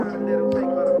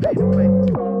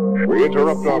We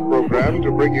interrupt our program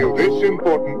to bring you this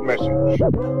important message.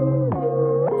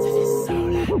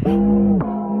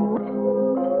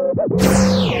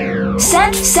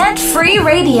 Set Free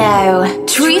Radio.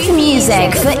 Truth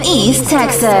music for East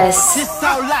Texas. This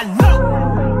all I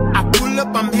know. I pull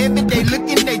up, I'm heavy, they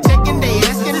looking, they checking, they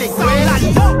asking, they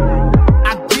questions.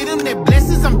 I get them their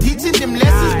blessings, I'm teaching them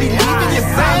lessons, believing in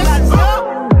friends.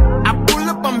 I pull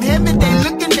up, I'm heavy, they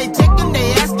looking, they checking,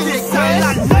 they asking, they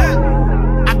questions.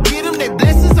 I get them their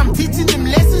blessings, I'm teaching them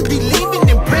lessons, believing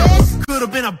in prayers. Could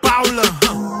have been a baller,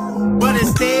 but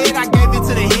instead I gave it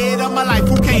to the head of my life,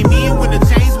 who came in when the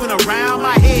chains went around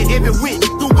my head, heavy with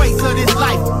the weights of this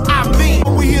life. I mean,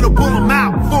 we here to pull them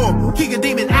out for them, kick a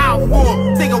demon out for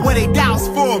them, take away they doubts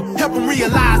for them, help them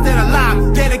realize that a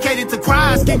life dedicated to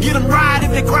Christ can get them right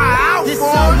if they cry out. This all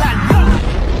I know.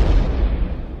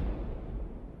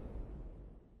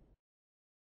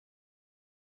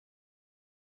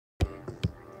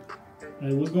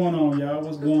 Hey, what's going on, y'all?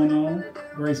 What's going on?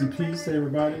 Grace and peace to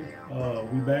everybody.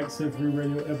 We back, Set Free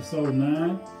Radio, episode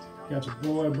 9. Got your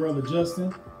boy, brother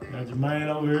Justin. Got Jermaine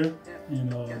over here. And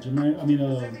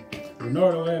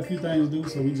Bernardo had a few things to do,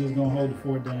 so we just gonna hold the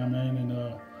fort down, man. And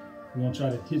we're gonna try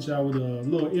to hit y'all with a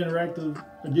little interactive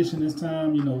edition this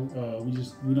time. We don't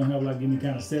have like any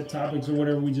kind of set topics or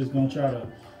whatever. We just gonna try to,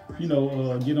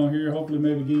 get on here. Hopefully,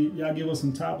 maybe y'all give us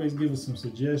some topics, give us some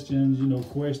suggestions,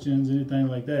 questions, anything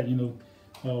like that.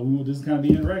 This is kind of be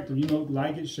interactive.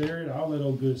 Like it, share it, all that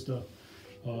old good stuff.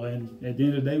 And at the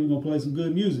end of the day, we're gonna play some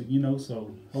good music. So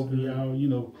hopefully y'all,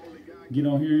 get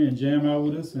on here and jam out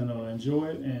with us and enjoy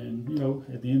it. And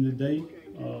at the end of the day,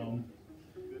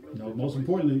 most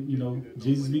importantly,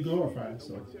 Jesus be glorified.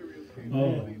 So,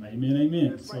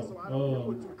 amen.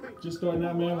 So, just starting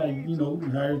out, man. How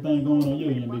everything going on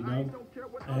your end, big dog?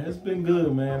 Man, it's been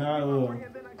good, man.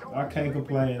 I can't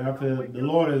complain. I feel the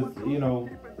Lord is,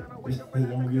 I'm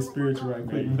gonna get spiritual right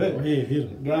quick. But go ahead, hit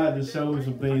him. God just showed me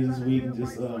some things this week, and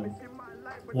just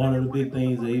one of the big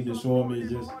things that He just showed me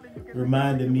is just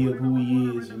reminding me of who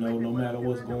He is. No matter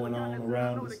what's going on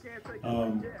around us.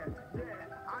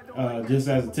 Just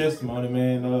as a testimony,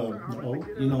 man.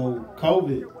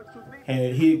 COVID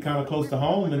had hit kind of close to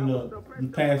home in the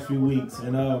past few weeks,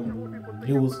 and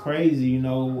it was crazy.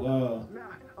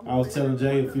 I was telling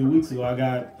Jay a few weeks ago I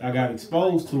got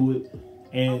exposed to it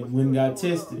and when got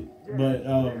tested, but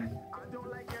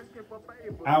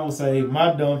I would say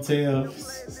my dumb tail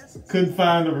couldn't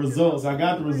find the results. I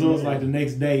got the results like the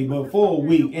next day, but for a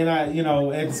week, and I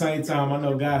at the same time I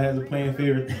know God has a plan for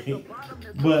everything,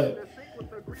 but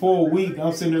for a week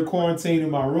I'm sitting there quarantined in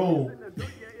my room,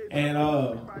 and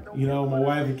my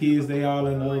wife and kids, they all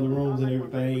in the other rooms and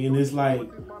everything, and it's like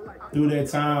through that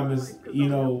time is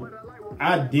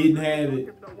I didn't have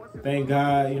it. Thank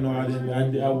God, I didn't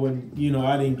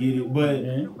get it, but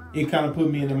it kind of put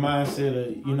me in the mindset of,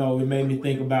 it made me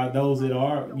think about those that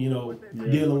are,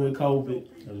 dealing with COVID.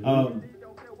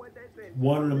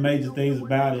 One of the major things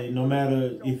about it, no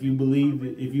matter if you believe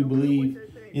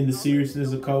in the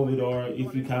seriousness of COVID, or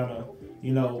if you kind of,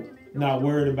 not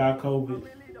worried about COVID,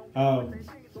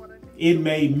 it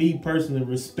made me personally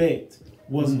respect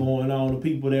what's going on, the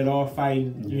people that are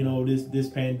fighting, this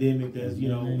pandemic that's,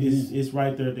 it's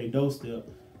right there at their doorstep.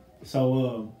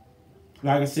 So,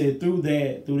 like I said, through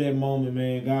that moment,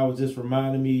 man, God was just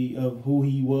reminding me of who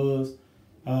He was,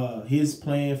 His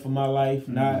plan for my life,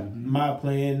 not my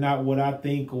plan, not what I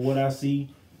think or what I see.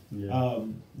 Yeah.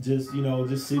 Just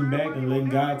sitting back and letting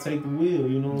God take the wheel.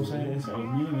 You know what I'm saying? So,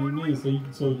 amen.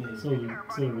 So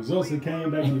the results that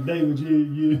came back in the day, which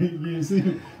you didn't see.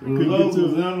 The results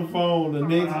was on the phone the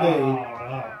next day,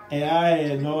 and I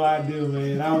had no idea,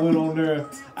 man. I went on there.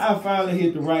 I finally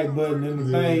hit the right button, and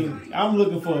the thing, I'm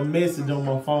looking for a message on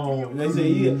my phone. They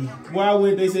say, where I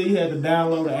went, they said you had to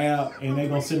download the app, and they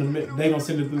gonna send it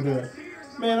through there.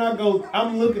 Man,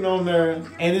 I'm looking on there,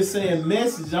 and it's saying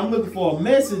message. I'm looking for a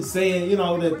message saying,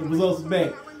 that the results are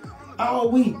back. All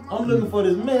week, I'm looking for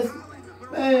this message.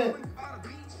 Man,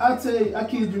 I tell you, I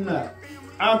kid you not.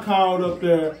 I called up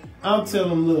there. I'm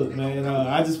telling them, look, man,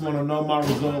 I just want to know my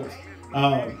results.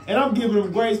 And I'm giving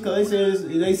them grace because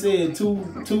they said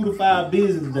 2 to 5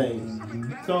 business days.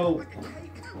 So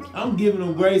I'm giving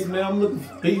them grace, man. I'm looking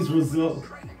for these results.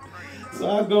 So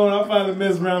I go and I finally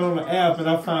mess around on the app, and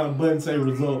I find a button say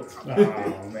results. Oh,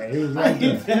 man, it was right I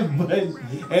hit that button,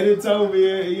 and it told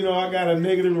me, I got a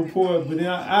negative report. But then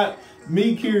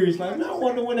me curious, like, I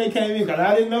wonder when they came in, because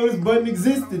I didn't know this button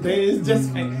existed. It's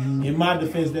just, in my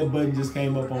defense, that button just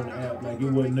came up on the app. Like, it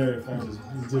wasn't there at first.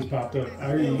 It just popped up. I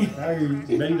heard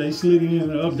maybe they slid it in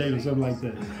an update or something like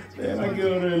that. Man, I get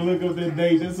over there and look up that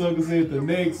date. That sucker said the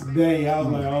next day. I was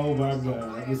like, oh my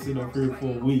God. I've been sitting up here for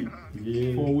a week.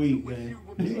 Yeah. For a week, man.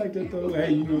 You like that though?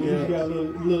 Hey, you got a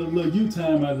little you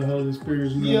time out of the Holy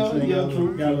Spirit. You know what I'm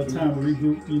saying? Got a little time to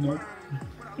regroup, you know.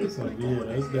 So yeah,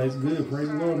 that's good. Praise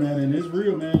the Lord, man. And it's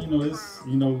real, man. You know, it's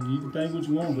you can think what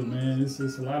you want, but man, it's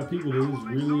a lot of people that is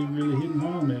really hitting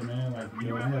home there, man. Like,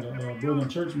 I had a brother in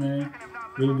church, man,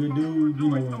 really good dude,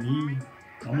 and he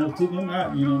almost took him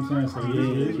out, you know what I'm saying? So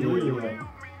it's real,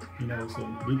 like, so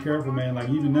be careful, man. Like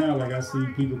even now, like I see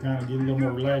people kind of getting a little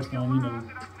more relaxed on,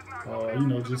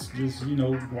 just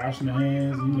washing their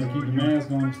hands, keeping the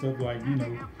mask on and stuff, like,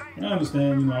 and I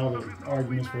understand, all the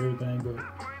arguments for everything, but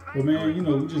man,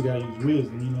 we just gotta use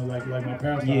wisdom, like my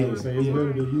pastor always say, it's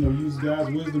better to, use God's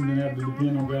wisdom than have to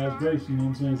depend on God's grace, you know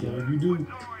what I'm saying? So if you do,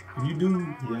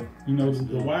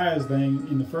 the wise thing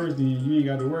in the first end, you ain't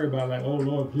got to worry about like, oh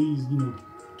Lord, please,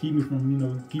 keep me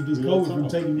from, keep this COVID from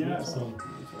taking me out. So,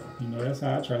 that's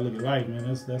how I try to look at life, man.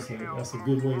 That's a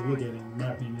good way to look at it, in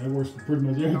my opinion. That works for pretty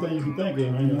much everything you can think of,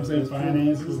 you know what I'm saying?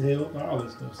 Finances, health, all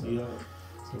this stuff. So,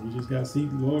 so we just gotta seek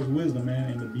the Lord's wisdom, man.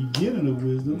 And the beginning of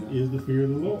wisdom is the fear of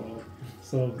the Lord.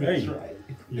 So that's right.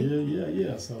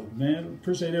 Yeah. So man,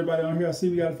 appreciate everybody on here. I see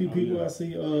we got a few people. I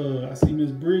see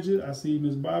Miss Bridget. I see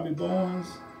Miss Bobby Barnes,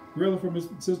 Rutherford, Miss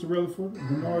Sister Rutherford,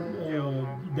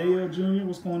 Bernard Dale Jr.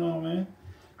 What's going on, man?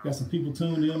 Got some people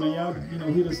tuned in, man. Y'all,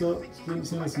 hit us up,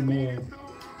 send us some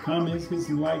comments, hit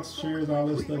some likes, shares, all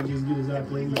that stuff. Just get us out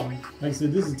there. Like I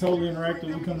said, this is totally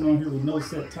interactive. We coming on here with no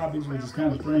set topics, which is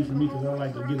kind of strange for me because I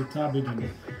like to get a topic and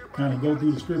kind of go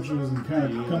through the scriptures and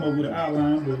kind of come up with an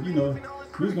outline. But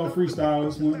we're just gonna freestyle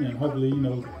this one and hopefully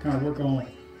kind of work on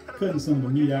cutting some of the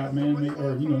meat out, man,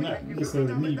 or not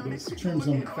necessarily the meat, but trim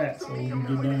some of the fat so we can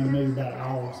get down maybe about an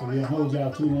hour. So we don't hold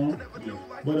y'all too long.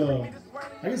 But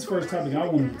I guess the first topic I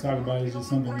wanted to talk about is just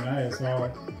something that I saw.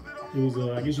 It was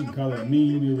I guess you could call it a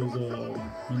meme. It was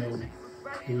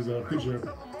it was a picture of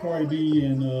Cardi B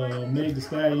and Meg Thee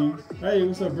Stallion. Hey,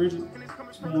 what's up, Bridget?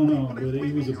 What's going on? But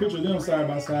it was a picture of them side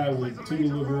by side with two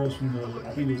little girls from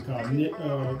I think it was called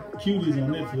Cuties on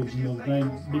Netflix. The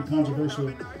thing, big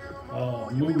controversial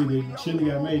movie that shouldn't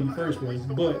have got made in the first place.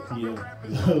 But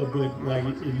but like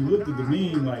if you looked at the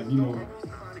meme, like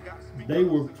they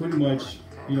were pretty much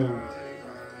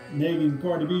Meg and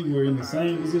Cardi B were in the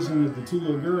same position that the two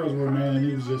little girls were, man, and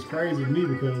it was just crazy to me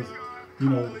because,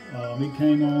 it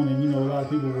came on and, a lot of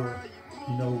people were,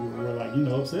 were like,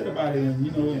 upset about it and,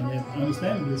 and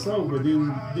understandably so, but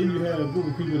then you had a group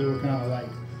of people that were kind of like,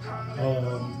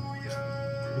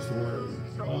 what's the word?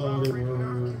 They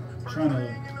were trying to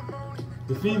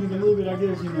defend it a little bit, I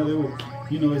guess, they were,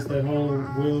 it's that whole,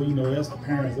 well, that's the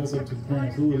parents, that's up to the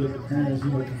parents, who would let the parents,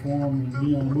 perform and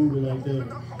be on a movie like that.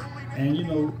 And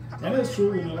and that's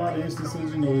true in a lot of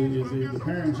instances, is the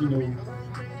parents,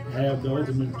 have the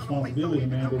ultimate responsibility,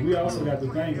 man. But we also got to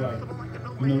think like,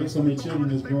 there's so many children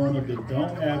that's growing up that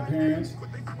don't have parents,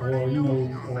 or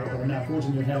or not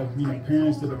fortunate to have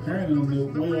parents that are parenting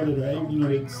them the way that are able,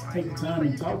 they take the time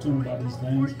and talk to them about these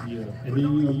things. Yeah. And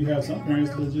then you have some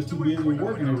parents that are just too busy with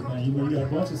work and everything. You got a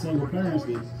bunch of single parents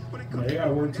that they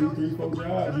gotta work 2, 3, 4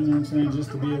 jobs,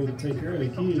 just to be able to take care of their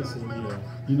kids. So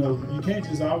you can't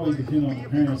just always depend on the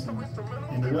parents.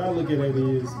 And the way I look at it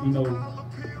is,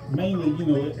 mainly,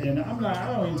 and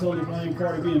I don't even totally blame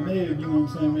Cardi B and Meg,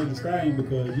 Meg Thee Stallion,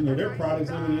 because, their products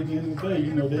at the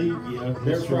end of the day,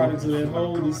 their products are that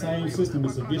whole, the same system.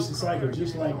 It's a vicious cycle,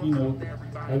 just like, like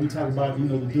we talk about,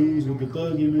 the dudes with the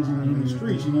thug image in the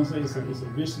streets, it's a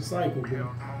vicious cycle, but,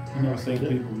 I think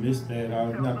people miss that.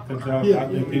 Not to cut you off, I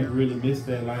think people really miss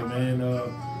that. Like, man,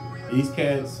 these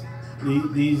cats,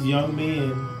 these young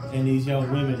men and these young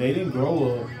women, they didn't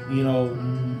grow up,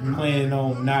 planning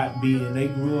on not being. They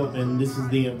grew up, and this is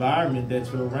the environment that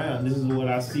you're around. This is what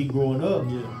I see growing up.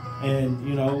 Yeah. And,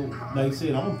 like I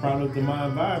said, I'm a product of my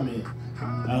environment.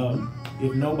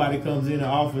 If nobody comes in and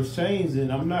offers change,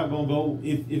 then I'm not going to go.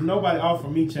 If nobody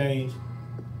offers me change,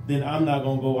 then I'm not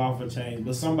gonna go offer change.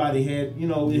 But somebody had,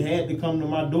 it had to come to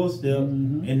my doorstep,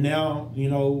 and now,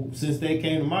 since they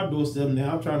came to my doorstep,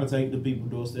 now I'm trying to take the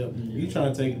people's doorstep. You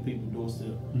trying to take the people's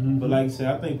doorstep. But like I said,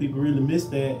 I think people really miss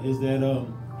that. Is that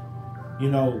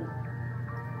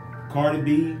Cardi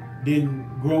B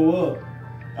didn't grow up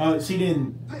She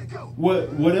didn't.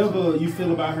 Whatever you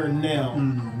feel about her now,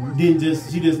 she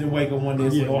just didn't wake up one day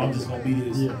and say, "Oh, I'm just gonna be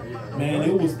this." Man,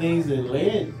 it was things that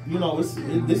led. You know, this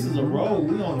is a road.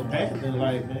 We on the path in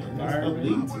life, man. That stuff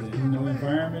leads to it. You know,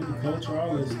 environment, the culture,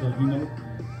 all that stuff. You know,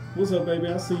 what's up, baby?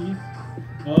 I see you.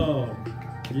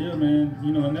 Yeah, man.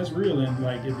 You know, and that's real. And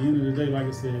like at the end of the day, like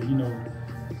I said, you know,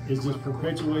 it's just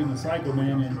perpetuating the cycle,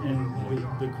 man. And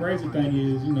the crazy thing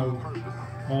is, you know,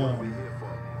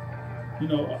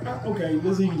 okay,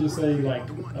 let's even just say like,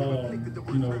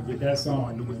 you know, with that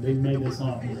song, you know, they made that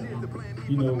song.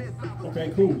 You know,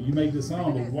 okay, cool, you make the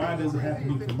song, but why does it have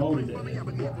to be promoted that way?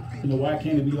 You know, why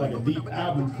can't it be like a deep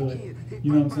album cut?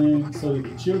 You know what I'm saying? So that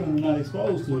the children are not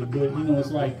exposed to it. But you know,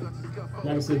 it's like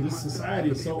I said, this society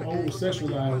is so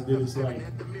over-sexualized that it's like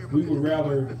we would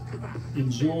rather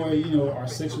enjoy, you know, our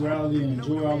sexuality and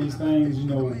enjoy all these things, you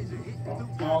know,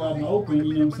 all out in the open,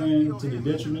 you know what I'm saying, to the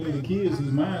detriment of the kids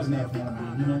whose minds not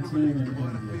formed, you know what I'm saying?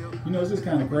 And you know, it's just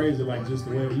kind of crazy, like just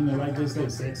the way, you know, like they say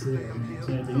sex is, you know what I'm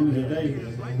saying? At the end of the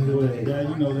day, that,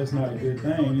 you know, that's not a good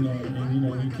thing, you know, and you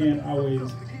know, you can't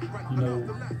always, you know,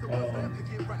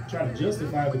 try to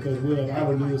justify it because, well, if I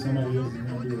don't do it, somebody else is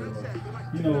going to do it.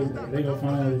 You know, they gonna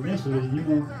find out eventually, you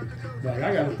know. Like,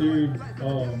 I got a theory,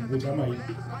 which I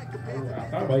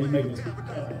thought about even making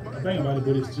a thing about it,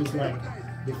 but it's just like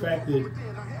the fact that, you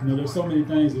know, there's so many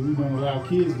things that we don't allow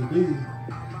kids to do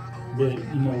that,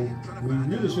 you know, we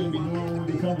really shouldn't be doing when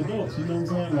we become adults, you know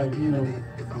what I'm saying? Like, you know,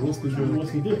 what's the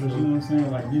difference, you know what I'm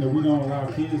saying? Like, you know, we don't allow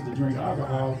kids to drink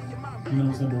alcohol, you know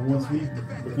what I'm saying? But once we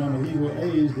become a legal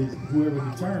age, that whoever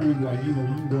determines, like, you know,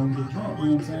 you go and get drunk, you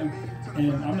know what I'm saying?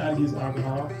 And I'm not against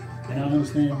alcohol, and I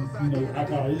understand, you know,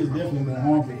 alcohol is definitely more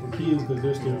harmful for kids because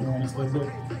they're still growing and stuff. But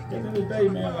at the end of the day,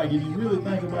 man, like if you really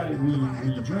think about it,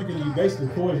 when you're drinking, you basically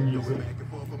poison yourself.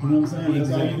 You know what I'm saying?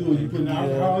 That's all you do is you put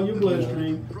alcohol in your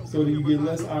bloodstream so that you get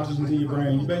less oxygen to your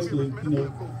brain. You basically, you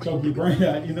know, choke your brain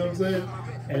out. You know what I'm saying?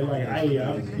 And like,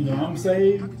 you know, I'm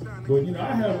saved, but you know,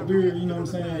 I have a beer, you know what I'm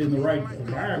saying, in the right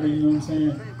environment. You know what I'm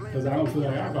saying? Because I don't feel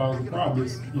like alcohol is a problem.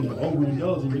 It's, you know,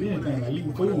 overindulging with anything. Like, you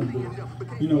can fool them,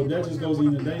 but, you know, that just goes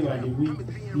in the day. Like, if we,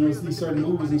 you know, see certain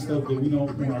movies and stuff that we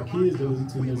don't want our kids to listen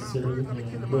to necessarily.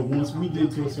 But once we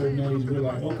get to a certain age, we're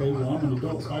like, okay, well, I'm an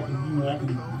adult, so I can, you know, I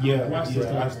can watch this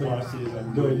type of stuff.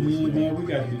 But, yeah, man, we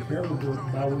got to be careful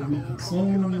about what we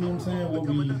consume, you know what I'm saying? What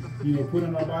we, you know, put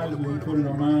in our bodies, what we put in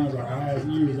our minds, our eyes,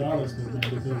 ears, all that stuff, man.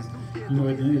 Because, you know,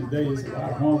 at the end of the day, it's a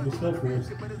lot of harmful stuff for us.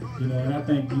 You know, and I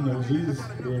think, you know, Jesus,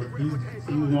 he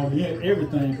was on the end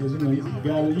everything because, you know, he's the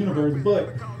God of the universe.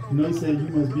 But, you know, he said you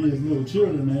must be his little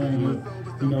children, man. And,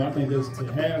 you know, I think that's to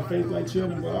have faith like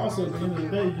children. But also at the end of the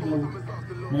day, you know,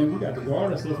 man, we got to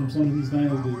guard ourselves from some of these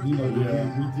things that, you know,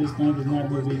 we just think is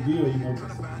not no big deal. You know,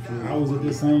 I was at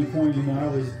the same point, you know, I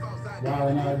was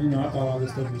wilding out, you know, I thought all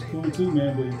this stuff was cool too,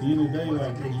 man. But at the end of the day,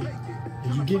 like,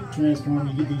 as you get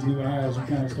transformed, you get these new eyes, you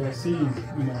kind of start seeing,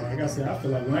 you know, like I said, I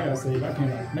feel like when I got saved, I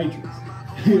came like Matrix.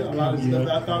 A lot of stuff that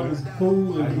I thought was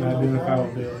cool and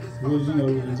was, you know,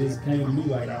 it just came to me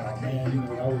like, oh man, you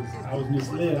know, I was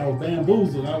misled, I was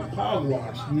bamboozled, I was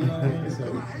hogwashed, you know what I mean?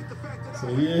 So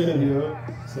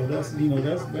yeah. So that's, you know,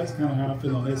 that's kind of how I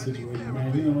feel on that situation,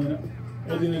 man. You know,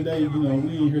 at the end of the day, you know,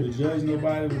 we ain't here to judge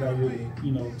nobody, we're not here to,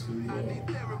 you know, to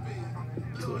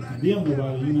condemn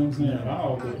nobody, you know what I'm saying, at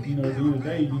all. But, you know, at the end of the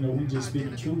day, you know, we just speak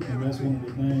the truth, and that's one of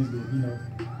the things that, you know,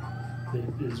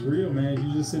 that is real, man.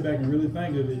 You just sit back and really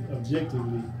think of it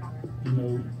objectively. You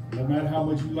know, no matter how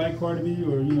much you like Cardi B,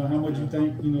 or, you know, how much you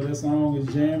think, you know, that song is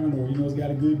jamming, or, you know, it's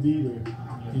got a good beat, or,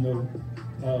 you know,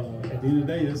 at the end of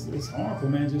the day, it's harmful,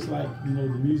 man. Just like, you know,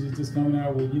 the music just coming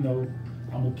out with, you know,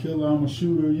 I'm a killer, I'm a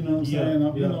shooter, you know what I'm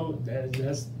saying? You know,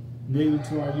 that's negative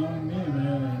to our young men,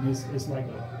 man, and it's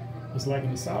like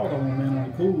an assault on them, man,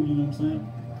 on the cool, you know what I'm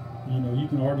saying? You know, you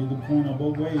can argue the point on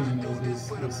both ways, you know,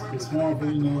 it's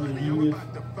harmful, you know, even if,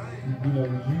 you know,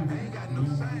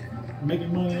 you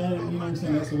making money on it, you know what I'm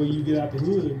saying, that's the way you get out the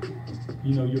hood.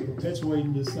 You know, you're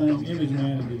perpetuating the same image,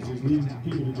 man, and it's just leading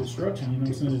people to destruction, you know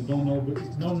what I'm saying,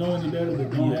 that don't know any better, that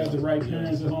don't have the right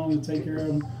parents at home to take care of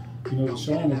them, you know, to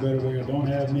show them a better way, or don't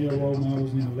have male role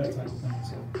models, you know, that type of thing,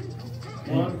 so.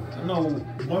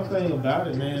 One thing about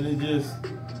it, man, it just,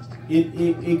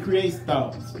 it creates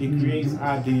thoughts. It creates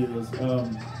ideas.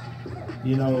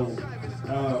 You know,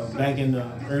 back in the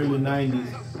early 90s,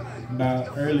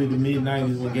 about early to mid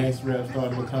 90s, when gangster rap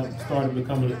started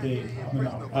becoming a thing.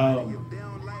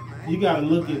 You got to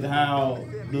look at how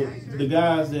the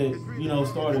guys that, you know,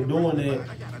 started doing that.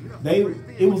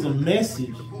 It was a message.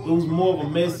 It was more of a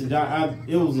message.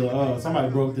 It was somebody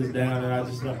broke this down, and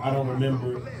I don't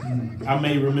remember it. I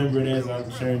may remember it as I'm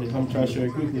sharing it. I'm trying to share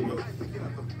it quickly, but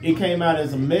it came out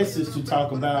as a message to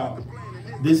talk about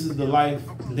this is the life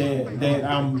that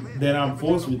I'm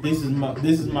forced with. This is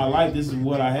my life. This is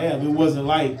what I have. It wasn't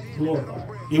like glorified.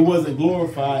 It wasn't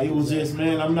glorified. It was just,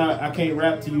 man, I can't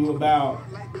rap to you about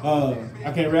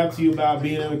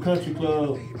being in a country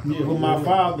club with my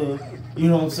father. You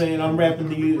know what I'm saying? I'm rapping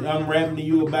to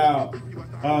you about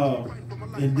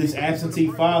this absentee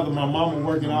father, my mama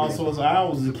working all sorts of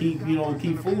hours to keep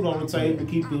food on the table,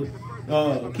 keep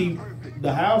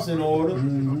the house in order.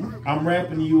 Mm-hmm. I'm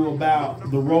rapping to you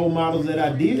about the role models that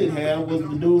I did have was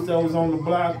the dudes that was on the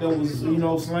block that was,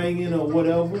 slanging or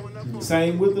whatever. Mm-hmm.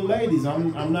 Same with the ladies.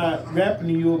 I'm not rapping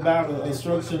to you about a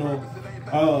instructional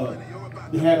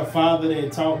had a father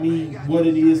that taught me what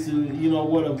it is to,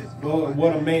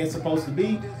 what a man's supposed to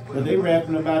be. But they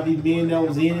rapping about these men that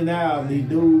was in and out, these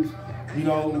dudes,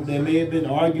 that may have been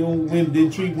arguing with women,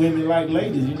 didn't treat women like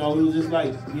ladies. It was just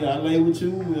like, I lay with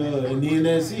you, and then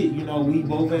that's it. We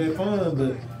both had fun,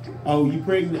 but oh, you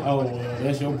pregnant? Oh,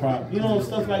 that's your problem.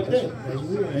 Stuff like that. That's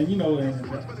real. And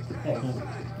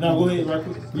no, go ahead, right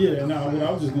quick. Yeah, no, what I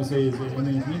was just gonna say is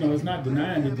that, it's not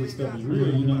denying that this stuff is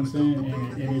real, you know what I'm saying?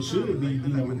 And it should be,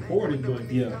 reported, but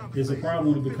it's a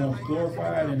problem when it becomes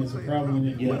glorified, and it's a problem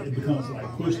when it becomes like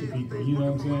pushed to people, you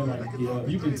know what I'm saying? Like,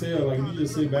 you can tell, like, if you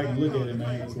just sit back and look at it,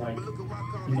 man, it's like,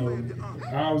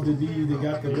 ours the D's that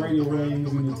got the radio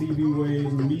waves and the TV waves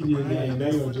and the media, and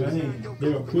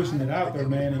they are pushing it out there,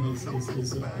 man, and it's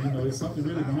something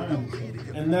really behind it.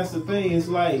 So. And that's the thing, it's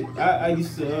like, I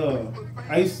used to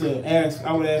ask,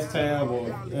 I would ask Tab,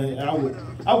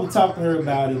 I would talk to her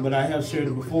about it, but I have shared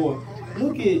it before.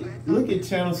 Look at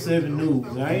Channel 7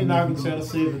 News. I ain't knocking Channel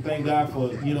 7, thank God for,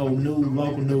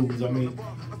 local news. I mean,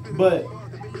 but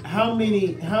how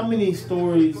many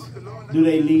stories do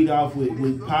they lead off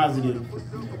with positive,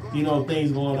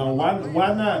 things going on?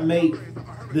 Why not make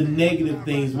the negative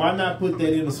things? Why not put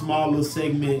that in a small little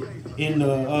segment in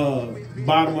the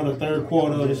bottom of the third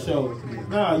quarter of the show?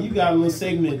 Nah, you got a little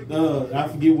segment, I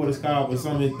forget what it's called, but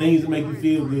some of the things that make you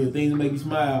feel good, things that make you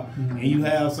smile. Mm-hmm. And you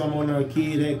have someone or a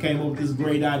kid that came up with this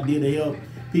great idea to help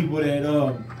people that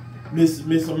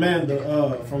Miss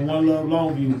Amanda from One Love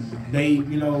Longview, they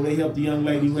helped the young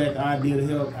lady who had the idea to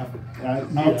help.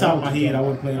 Off the top of my head, I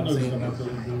wasn't playing on saying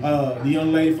that. The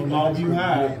young lady from Longview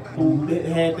High who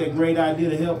had that great idea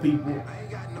to help people.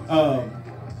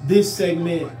 This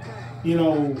segment,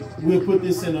 we'll put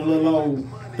this in a little old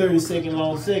 30-second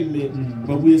long segment,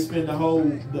 but we'll spend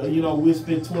we'll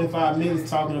spend 25 minutes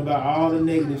talking about all the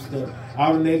negative stuff,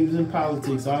 all the negatives in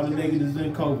politics, all the negatives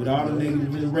in COVID, all the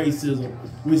negatives in racism,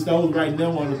 which those right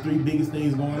now are the three biggest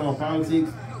things going on: politics,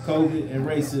 COVID, and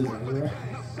racism.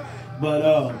 But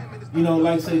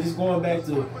like I say, just going back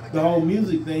to the whole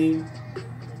music thing,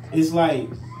 it's like,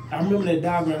 I remember that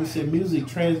diagram said music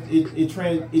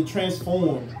it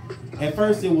transformed. At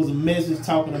first, it was a message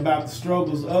talking about the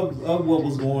struggles of what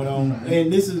was going on.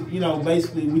 And this is,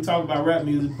 basically, we talk about rap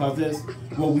music because that's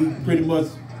what we pretty much,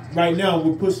 right now,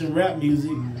 we're pushing rap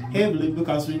music heavily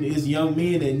because it's young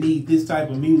men that need this type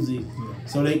of music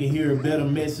so they can hear a better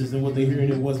message than what they're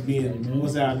hearing and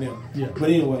what's out now. Yeah. But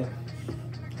anyway,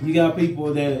 you got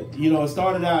people that, it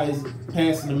started out as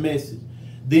passing a message.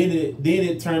 Then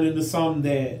it turned into something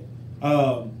that,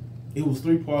 it was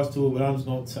 3 parts to it, but I'm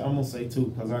gonna say 2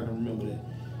 because I can remember that.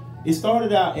 It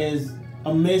started out as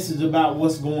a message about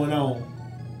what's going on.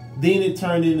 Then it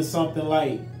turned into something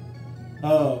like,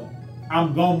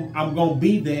 I'm gonna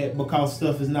be that because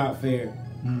stuff is not fair.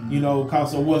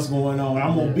 Because of what's going on.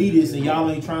 I'm gonna be this and y'all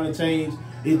ain't trying to change.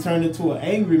 It turned into an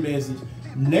angry message.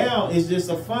 Now it's just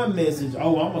a fun message.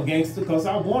 Oh, I'm a gangster because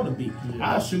I want to be.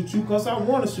 Yeah. I shoot you because I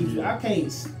want to shoot you. I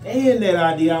can't stand that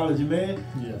ideology, man.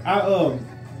 Yeah.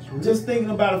 Just thinking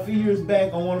about a few years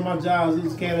back on one of my jobs,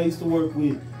 this cat I used to work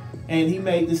with, and he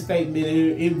made this statement. And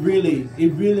it really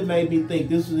made me think.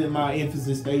 This was in my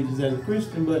infancy stages as a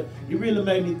Christian, but it really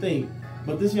made me think.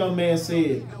 But this young man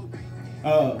said,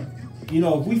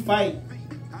 if we fight,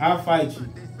 I'll fight you.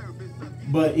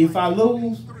 But if I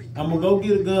lose, I'm going to go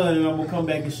get a gun and I'm going to come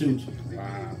back and shoot you.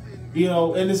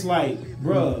 Wow. And it's like,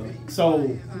 bruh,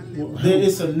 so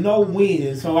it's a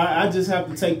no-win. So I just have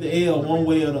to take the L one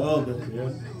way or the other. Yeah.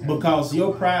 Because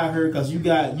your pride hurt because you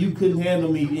couldn't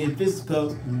handle me in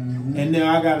fisticuffs, and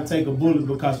now I got to take a bullet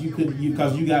because you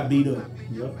got beat up.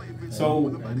 Yep.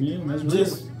 So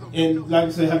just, and like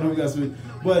I said, I know we got to,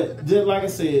 but just like I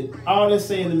said, all that's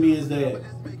saying to me is that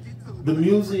the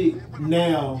music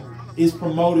now is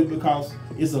promoted because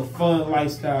it's a fun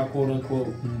lifestyle, quote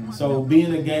unquote. So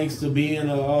being a gangster, being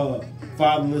a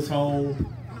fatherless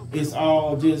home, it's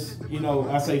all just,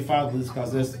 I say fatherless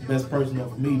because that's personal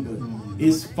for me, but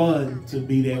it's fun to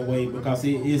be that way because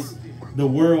the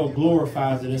world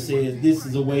glorifies it and says this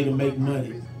is a way to make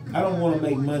money. I don't want to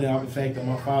make money off the fact that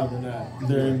my father not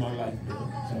there in my life, bro.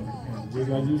 So, just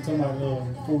like you was talking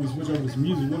about before we switch over to some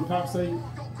music, what did Pop say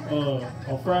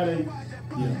on Friday?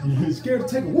 Yeah, you're scared to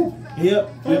take a whoop.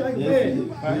 Yep. Like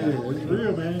it's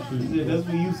real, man. Yeah, that's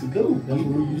what we used to do. That's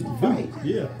what we used to fight.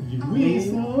 Yeah, you win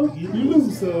some, you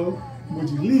lose some, but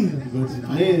you live.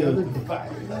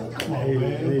 Come on,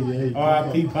 man.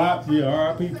 R.I.P. Pops. Yeah,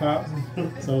 R.I.P. Pops.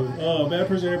 So, man, I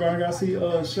appreciate everybody. I got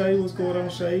to see Shay. What's going on,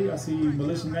 Shay? I see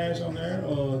Melissa Nash on there.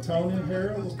 Tony,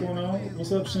 Harold, what's going on?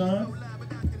 What's up, Sean?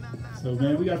 So,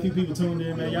 man, we got a few people tuned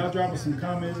in, man. Y'all drop us some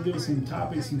comments, give us some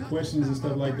topics, some questions and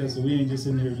stuff like that. So we ain't just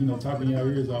sitting here, talking y'all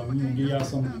ears off. We want to give y'all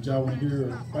something that y'all want to hear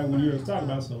or probably want to hear us talk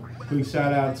about. So, quick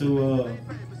shout out to,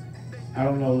 I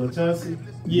don't know, LaChauncey.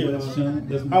 Yeah, that's Sean.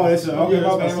 That's Sean. Okay,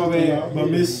 my bad.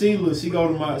 But Miss Sheila, she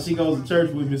goes to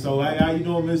church with me. So, how you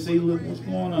doing, Miss Sheila? What's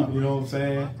going on? You know what I'm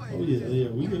saying? Oh, yeah.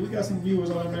 We got some viewers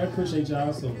on there, man. I appreciate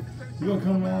y'all. So, we're going to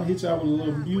come on, hit y'all with a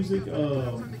little music,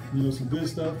 some good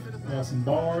stuff, some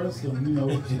bars, some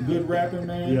good rapping,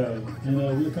 man. Yeah. And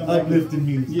we'll come back. Uplifting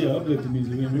music. Yeah, uplifting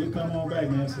music. And we'll come on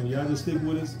back, man. So, y'all just stick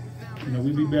with us.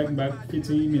 We'll be back in about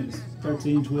 15 minutes,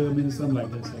 13, 12 minutes, something like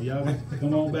that. So, y'all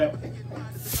come on back.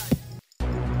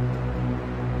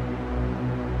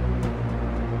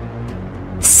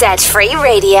 Set Free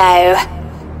Radio.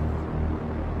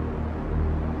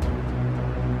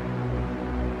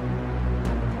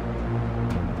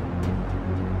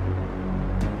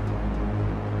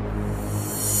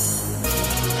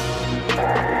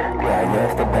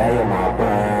 Yesterday in my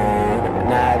brain,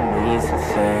 not me to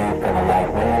say, feeling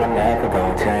like, man, I'm never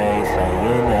gonna change,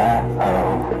 saying yeah,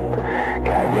 oh.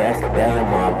 Got yesterday in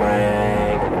my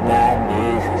brain, not me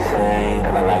to say,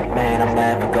 feeling like, man, I'm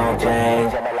never gonna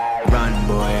change. Run,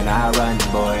 boy, and I run,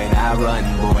 boy, and I run,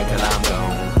 boy, till I'm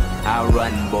gone. I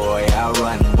run, boy, I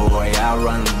run, boy, I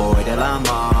run, boy, till I'm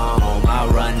home. I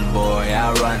run, boy,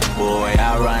 I run, boy,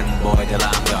 I run, boy, till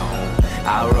I'm gone.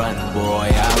 I run, boy,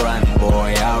 I run,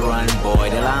 boy, I run, boy,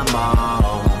 till I'm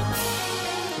home.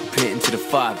 Repenting to the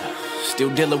Father,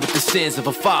 still dealing with the sins of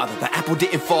a father. The apple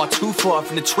didn't fall too far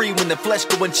from the tree when the flesh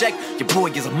go unchecked. Your boy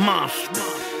is a monster.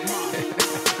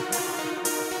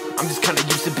 I'm just kinda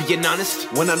used to being honest.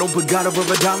 When I don't put God over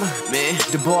a dollar, man,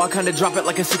 the ball I kinda drop it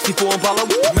like a 64 Impala.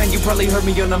 Man, you probably heard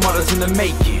me on the Models in the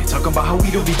Making, talking about how we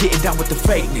don't be getting down with the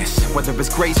fakeness, whether it's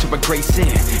grace or a grace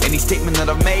sin. Any statement that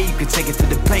I made, you can take it to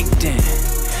the bank then.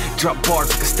 Drop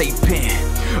bars like a state pen,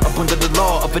 up under the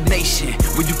law of a nation,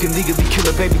 where you can legally kill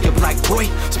a baby, a black boy.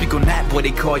 Speak on that, boy,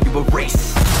 they call you a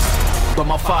racist. But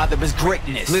my father is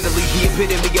greatness, literally the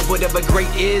epitome of whatever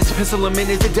great is. Pencil him in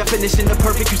is the definition of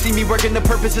perfect. You see me working, the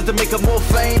purpose is to make him more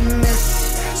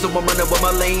famous. So I'm running where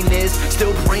my lane is,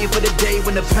 still praying for the day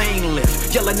when the pain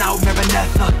lifts. Yelling out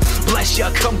Maranatha, bless ya,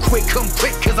 come quick,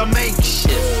 cause I'm anxious.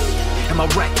 And my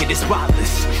record is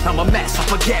spotless, I'm a mess, I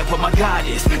forget what my God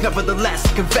is. Nevertheless,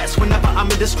 I confess whenever I'm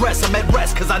in distress, I'm at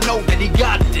rest, cause I know that he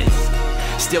got this.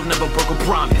 Still never broke a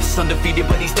promise, undefeated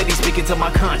but he's steady speaking to my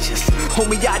conscience.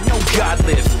 Homie, I know God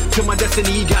lives, to my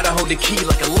destiny you gotta hold the key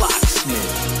like a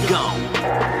locksmith. Gone.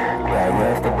 Got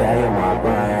yesterday in my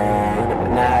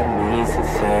brain, not me to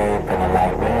say, feeling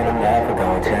like, man, I'm never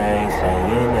gonna change,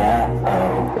 saying yeah,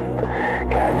 oh.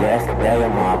 Got yesterday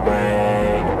in my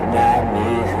brain, not me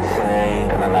to say,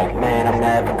 feeling like, man, I'm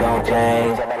never gonna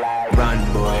change. Run,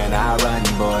 boy, and I run,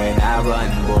 boy, and I run,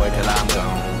 boy, till I'm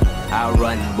gone. I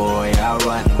run, boy, I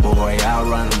run, boy, I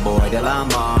run, boy, till I'm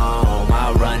home.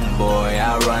 I run, boy,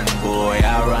 I run, boy,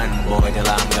 I run, boy, till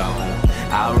I'm gone.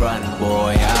 I run,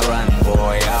 boy, I run,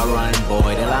 boy, I run,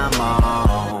 boy, till I'm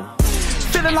home.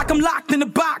 Feeling like I'm locked in a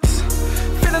box,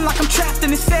 feeling like I'm trapped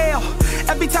in a cell.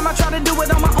 Every time I try to do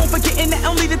it on my own, forgetting that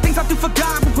only the things I do for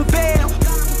God will prevail.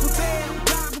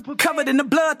 Covered in the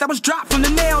blood that was dropped from the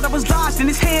nail that was lodged in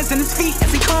his hands and his feet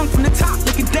as he hung from the top,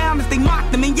 looking down as they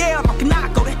mocked him and yelled, "I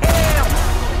cannot go to hell."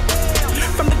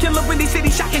 From the killer in these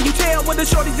cities, shocking you tell. Where the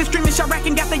shorties is streaming Chirac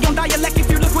and got their own dialect. If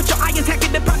you look with your eye intact,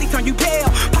 it'll probably turn you pale.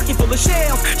 Pocket full of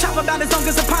shells, chop about as long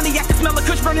as a Pontiac. The smell of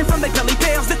kush burning from their belly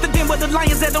pails. It's the den where the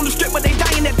lions at on the strip where they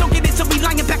dying at. Don't get it till we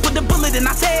lying back with a bullet in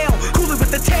our tail. Cooler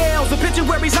with the tails. A picture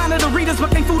where he's honored the readers,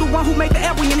 but can't fool the one who made the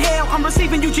air we inhale. I'm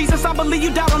receiving you, Jesus. I believe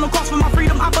you died on the cross for my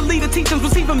freedom. I believe the teachings,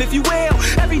 receive them if you will.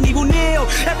 Every knee will kneel.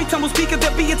 Every tongue will speak. If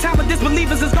there be a time of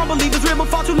disbelievers, it's gonna believe it's real. But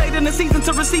far too late in the season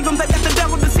to receive them. They let the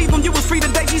devil deceive them. You was free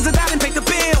today, Jesus died and paid the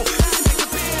bill.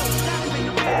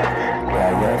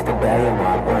 Got yesterday in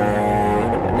my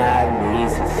brain, not me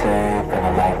to say,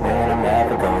 feeling like, man, I'm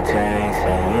never gonna change,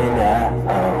 saying yeah,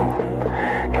 oh.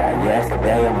 Got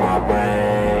yesterday in my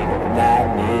brain, not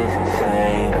me to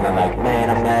say, feeling like, man,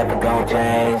 I'm never gonna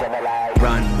change.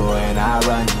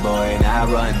 I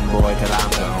run, boy, till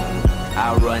I'm gone.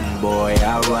 I run, boy,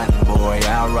 I run, boy,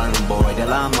 I run, boy,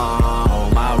 till I'm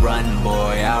home. I run,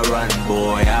 boy, I run,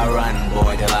 boy, I run,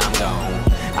 boy, till I'm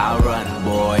gone. I run,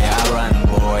 boy, I run,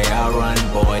 boy, I run,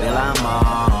 boy, till I'm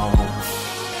home.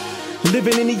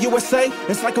 Living in the USA,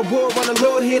 it's like a war on the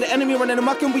Lord here. The enemy running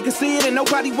amok and we can see it, and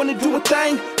nobody wanna do a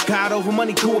thing. God over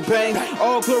money, cool bang.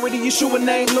 All glory to Yeshua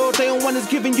name, Lord. They don't want us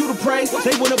giving you the praise.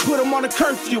 They wanna put them on a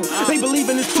curfew. They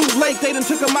believing it's too late. They done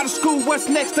took them out of school. What's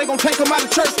next? They gon' take them out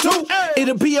of church too.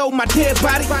 It'll be on my dead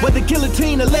body, whether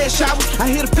guillotine or lead showers. I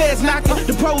hear the feds knocking,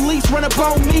 the police run up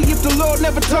on me. If the Lord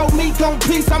never told me, go in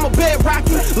peace, I'm a bed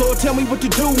rocking. Lord, tell me what to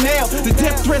do now. The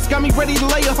death threats got me ready to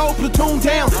lay a whole platoon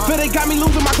down. But they got me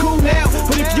losing my cool now.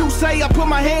 But if you say I put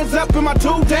my hands up and my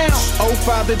tool down, oh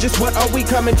Father, just what are we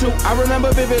coming to? I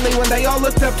remember vividly when they all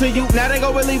looked up to you. Now they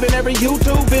go believe in every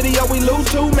YouTube video we lose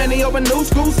too many over new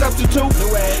school substitute.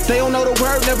 They don't know the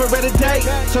word, never read a day,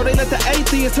 so they let the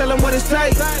atheist tell them what it say,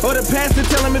 or the pastor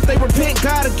tell them if they repent,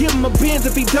 God will give them a Benz.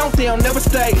 If he don't, they'll never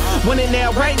stay. Want it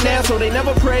now, right now, so they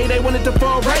never pray. They want it to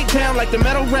fall right down like the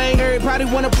metal rain. Everybody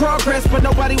wanna progress, but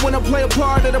nobody wanna play a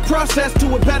part of the process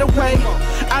to a better way.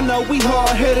 I know we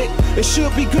hard-headed, it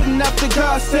should be good enough that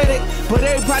God said it, but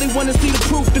everybody wanna see the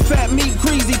proof. The fat meat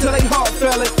greasy till they heart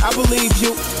fell it. I believe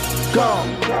you. Go.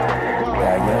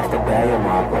 Yeah, yesterday in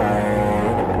my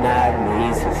brain, the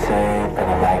monotony's insane.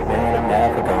 Feeling like, man, I'm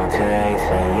never gonna change.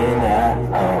 Saying that,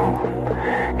 oh.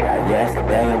 Yeah,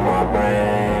 yesterday in my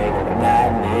brain, the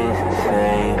monotony's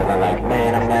insane. Feeling like,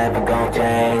 man, I'm never gonna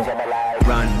change.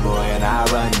 Run, boy, and I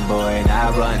run, boy, and I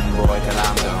run, boy, till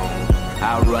I'm gone.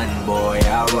 I run, boy,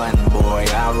 I run, boy,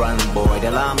 I run, boy,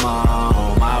 till I'm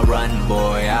home. I run,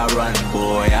 boy, I run,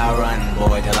 boy, I run,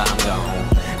 boy, till I'm gone.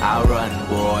 I run,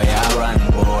 boy, I run,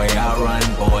 boy, I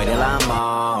run, boy, till I'm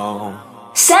home.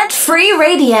 Set Free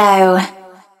Radio.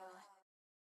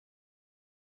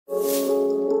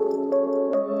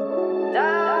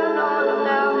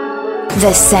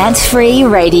 The Set Free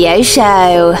Radio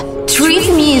Show.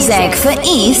 Truth music for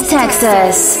East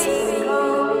Texas.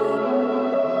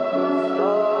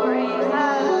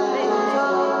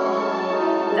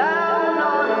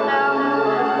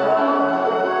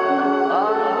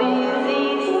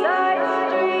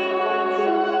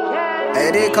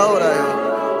 It cold out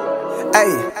here.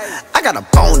 Hey, I got a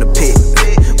bone to pick.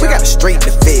 We got a street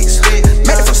to fix.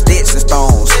 Made it from sticks and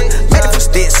stones. Made it from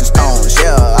sticks and stones.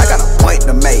 Yeah, I got a point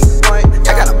to make.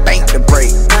 I got a bank to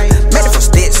break. Made it from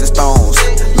sticks and stones.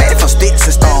 Made it from sticks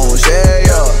and stones. Yeah,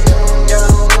 yeah.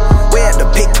 We had to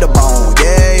pick the bone.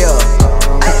 Yeah, yeah.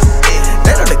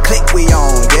 They know the click we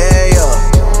on. Yeah,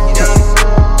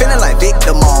 yeah. Feeling like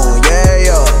victim on.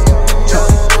 Yeah, yeah.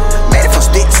 Made it from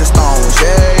sticks and stones.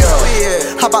 Yeah,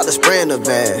 yeah. Hop out the Sprinter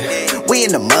van, we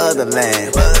in the motherland.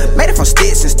 Made it from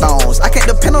sticks and stones, I can't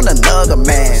depend on another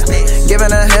man. Giving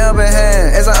a helping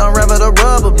hand as I unravel the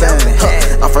rubber band.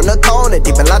 I'm from the corner,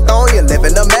 deep in Latoya,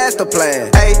 living the master plan.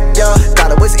 Hey, yeah,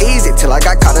 thought it was easy till I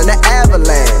got caught in the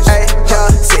avalanche. Hey, yeah,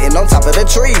 sitting on top of the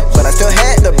tree, but I still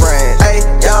had the branch. Hey,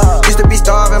 yeah, used to be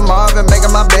starving Marvin,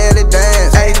 making my belly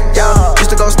dance. Hey, yeah,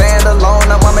 used to go stand alone,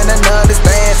 now I'm in another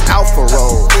stance. Alpha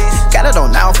roll, got it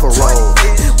on Alpha roll.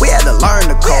 We had to learn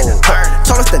the code,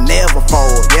 told us to never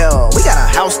fold. Yeah, we got a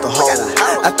house to hold.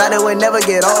 I thought it would never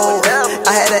get old.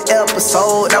 I had an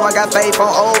episode, now I got faith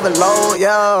on overload.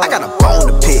 Yeah, I got a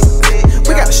bone to pick.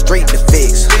 We got a street to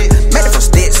fix. Made it from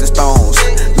sticks and stones.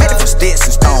 Made it from sticks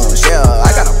and stones. Yeah,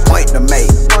 I got a point to make.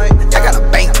 I got a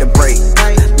bank to break.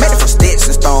 Made it from sticks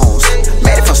and stones.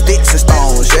 Made it from sticks and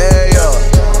stones. Yeah,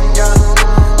 yeah.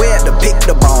 We had to pick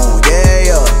the bone.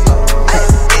 Yeah, yeah.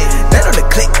 They know the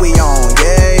click we on.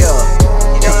 Yeah, yeah.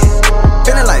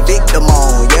 Feeling like victim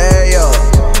on. Yeah, yeah.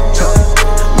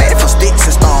 Made it from sticks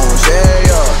and stones.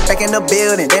 Yeah, yeah. Back in the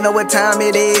building, they know what time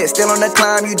it is. Still on the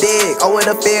climb, you dig. Oh, what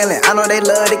a feeling. I know they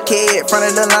love the kid.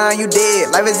 Front of the line, you did.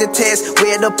 Life is a test.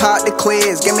 We had to pop the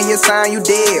quiz. Give me a sign, you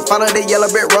did. Follow the yellow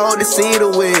brick road to see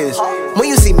the whiz. When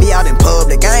you see me out in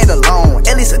public, I ain't alone.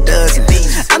 At least a dozen.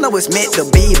 I know it's meant to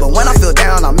be, but when I feel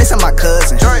down, I'm missing my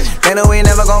cousin. They know we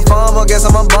never gon' fumble. Guess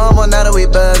I'm a bumble now that we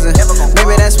buzzing.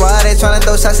 Maybe that's why they tryna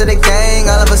throw shots at the gang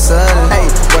all of a sudden. Hey,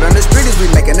 what on the street is we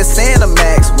making the Santa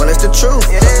Max? Well, it's the truth.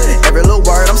 Every little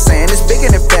word I'm saying is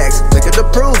bigger than facts. Look at the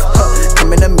proof.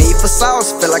 Coming to me for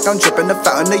sauce. Feel like I'm dripping the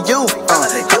fountain of youth.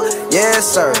 Yes,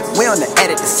 sir. We on the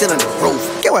attic, the ceiling, the roof.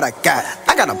 Get what I got?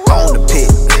 I got a bone to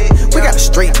pick. We got a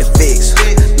street to fix.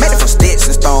 Made it from sticks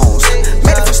and stones.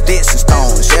 Made it from sticks and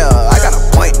stones. Yeah, I got a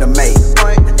point to make.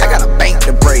 I got a bank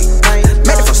to break.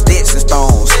 Made it from sticks and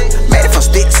stones. Made it from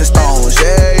sticks and stones.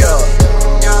 Yeah, yeah.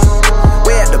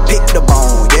 We had to pick the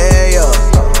bone. Yeah, yeah.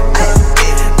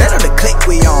 They know the click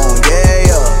we on. Yeah,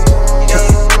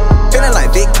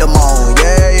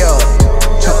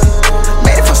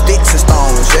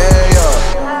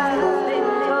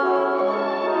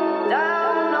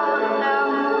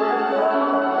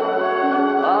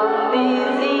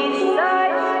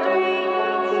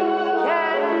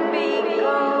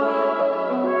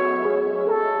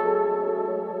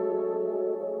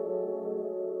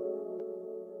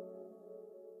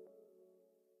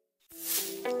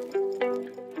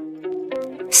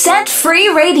 Free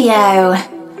Radio.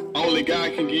 Only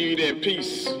God can give you that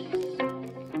peace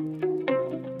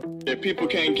that people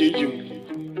can't give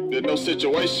you, that no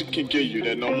situation can give you,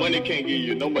 that no money can give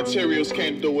you, no materials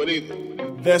can't do it either.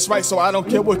 That's right, so I don't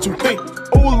care what you think.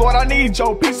 Oh Lord, I need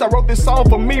your peace. I wrote this song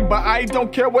for me, but I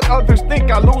don't care what others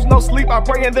think. I lose no sleep, I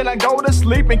pray and then I go to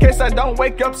sleep in case I don't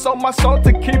wake up, so my soul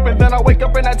to keep. And then I wake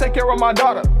up and I take care of my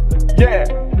daughter. Yeah,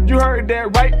 you heard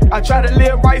that right. I try to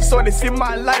live right so they see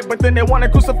my light, but then they wanna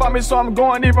crucify me, so I'm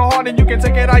going even harder. You can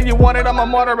take it how you want it. I'm a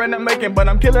martyr and I'm making, but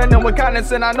I'm killing them with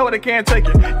kindness and I know they can't take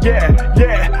it.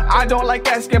 Yeah, I don't like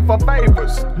asking for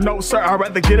favors. No sir, I'd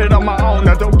rather get it on my own.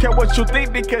 I don't care what you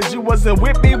think because you wasn't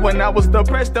with me when I was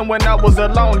depressed and when I was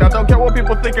alone. I don't care what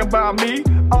people think about me.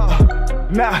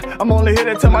 Nah, I'm only here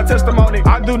to tell my testimony.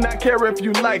 I do not care if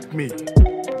you like me,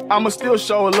 I'ma still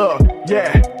show love.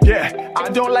 Yeah, I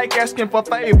don't like asking for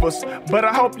favors, but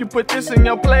I hope you put this in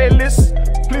your playlist.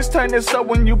 Please turn this up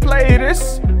when you play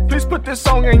this. Please put this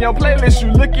song in your playlist.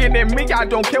 You looking at me, I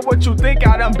don't care what you think.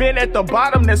 I done been at the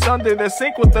bottom, that's under the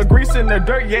sink with the grease in the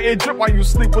dirt. Yeah, it drip while you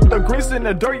sleep with the grease in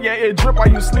the dirt. Yeah, it drip while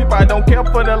you sleep. I don't care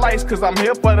for the lights, cause I'm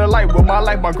here for the light. With my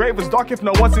light, my grave is dark if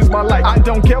no one sees my light. I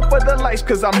don't care for the lights,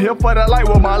 cause I'm here for the light.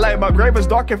 With my light, my grave is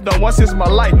dark if no one sees my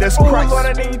light. That's Christ. Oh Lord,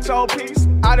 I need your peace.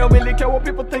 I don't really care what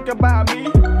people think about me.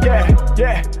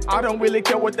 Yeah, I don't really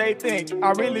care what they think.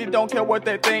 I really don't care what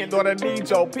they think. Lord, I need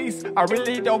your peace. I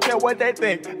really don't care what they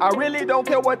think. I really don't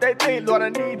care what they think. Lord, I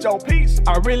need your peace.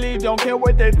 I really don't care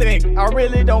what they think. I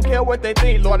really don't care what they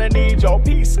think. Lord, I need your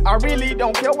peace. I really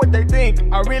don't care what they think.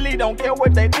 I really don't care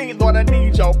what they think. Lord, I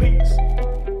need your peace.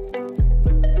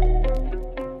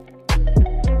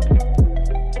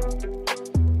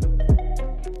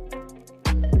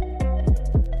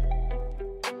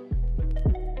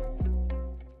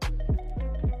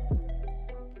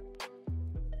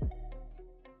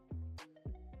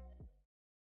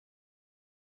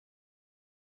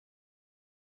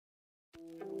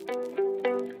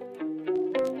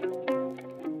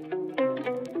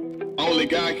 Only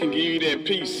God can give you that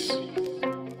peace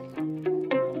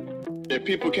that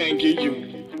people can't give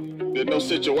you, that no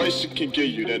situation can give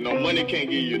you, that no money can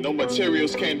give you, no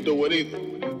materials can't do it either.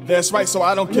 That's right, so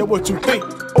I don't care what you think.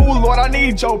 Oh Lord, I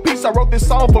need your peace. I wrote this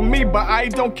song for me, but I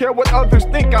don't care what others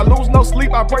think. I lose no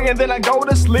sleep, I pray and then I go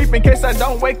to sleep in case I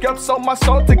don't wake up, so my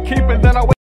soul to keep. And then I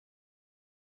wake.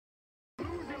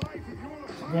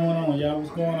 What's going on, y'all?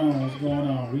 What's going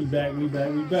on? We back. We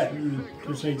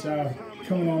appreciate y'all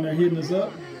coming on there, hitting us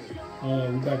up.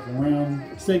 We back for round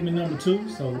segment number 2.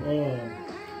 So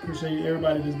appreciate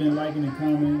everybody that's been liking and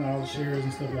commenting, all the shares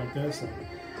and stuff like that. So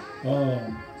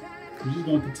we're just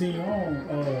gonna continue on.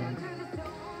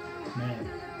 Man,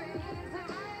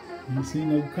 you see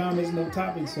no comments, no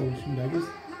topics. So shoot, I guess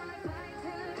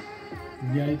you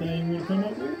got anything you want to come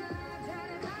up with?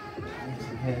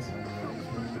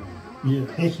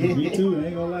 Yeah, shoot, me too. I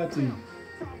ain't gonna lie to you.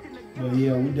 But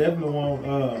yeah, we definitely want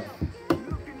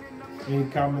any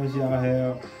comments y'all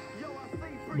have.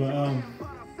 But oh man,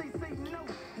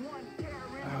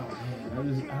 I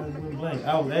just went blank. I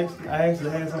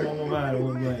actually had something on my mind that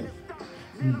went blank.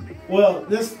 Well,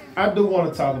 I do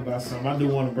want to talk about something. I do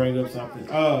want to bring up something.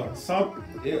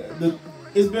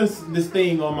 It's been this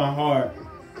thing on my heart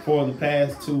for the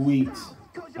past 2 weeks.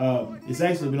 It's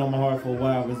actually been on my heart for a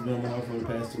while, but it's been on my heart for the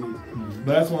past 2 weeks.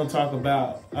 But I just want to talk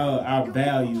about our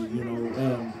value,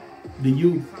 the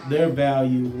youth, their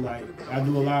value. Like, I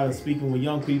do a lot of speaking with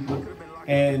young people,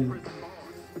 and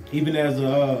even as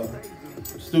a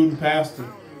student pastor,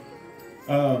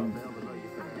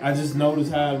 I just notice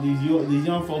how these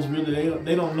young folks really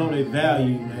they don't know their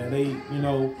value, man.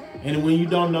 And when you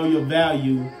don't know your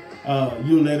value,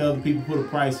 you let other people put a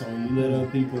price on you. You let other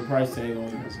people put a price tag on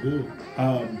you. That's good.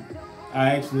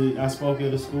 I spoke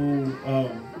at a school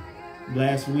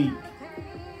last week,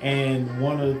 and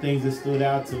one of the things that stood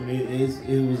out to me is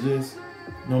it was just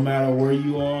no matter where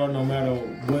you are, no matter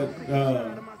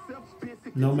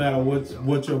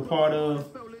what you're a part of,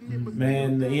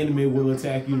 man, the enemy will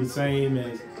attack you the same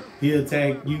as he'll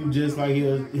attack you, just like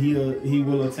he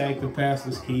will attack the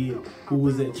pastor's kid who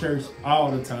was at church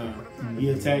all the time. He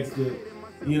attacks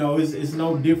it's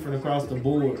no different across the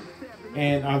board.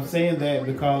 And I'm saying that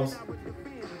because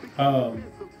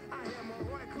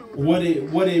what it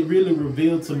really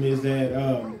revealed to me is that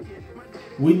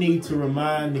we need to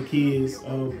remind the kids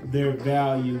of their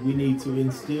value. We need to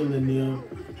instill in them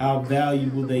how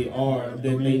valuable they are,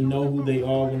 that they know who they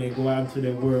are when they go out into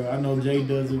their world. I know Jay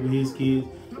does it with his kids.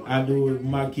 I do it with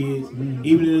my kids.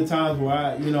 Even in the times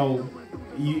where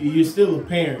you're still a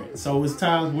parent. So it's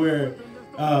times where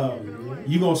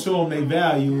you're going to show them their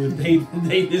value if they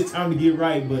it's time to get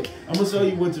right. But I'm going to show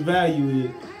you what your value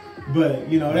is. But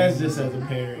you know, that's just as a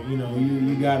parent. You know,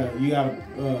 you gotta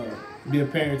be a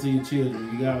parent to your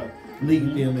children. You gotta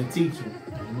lead them and teach them.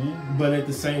 But at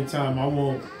the same time, I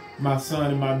want my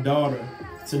son and my daughter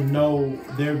to know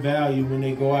their value when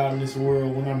they go out in this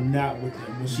world, when I'm not with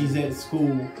them, when she's at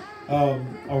school,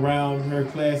 around her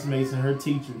classmates and her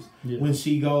teachers, when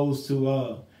she goes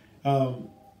to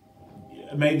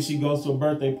maybe she goes to a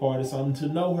birthday party or something,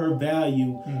 to know her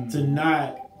value, to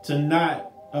not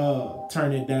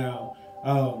turn it down.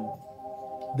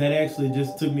 That actually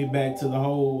just took me back to the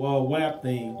whole WAP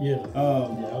thing.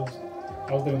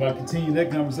 I was thinking about continuing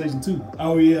that conversation too.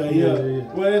 Oh yeah.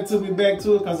 Well, it took me back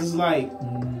to it because it's like,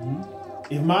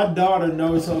 if my daughter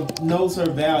knows her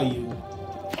value,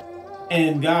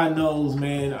 and God knows,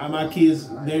 man, my kids,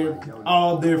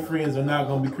 all their friends are not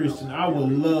gonna be Christian. I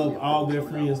would love all their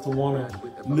friends to want to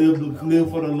live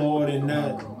for the Lord and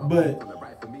not, but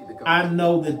I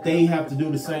know that they have to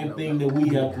do the same thing that we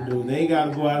have to do. They got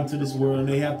to go out into this world and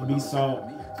they have to be salt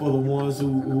for the ones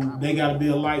who they got to be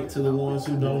a light to the ones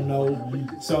who don't know.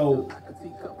 So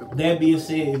that being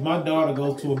said, if my daughter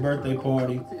goes to a birthday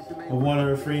party of one of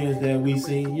her friends that we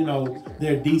seen, you know,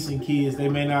 they're decent kids. They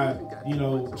may not, you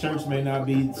know, church may not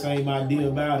be the same idea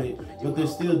about it, but they're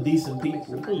still decent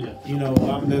people. You know,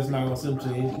 I'm just not gonna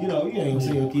simply, you know, you ain't gonna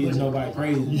see your kids nobody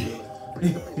crazy.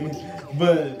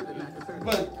 But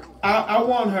I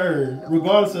want her,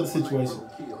 regardless of the situation,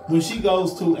 when she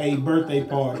goes to a birthday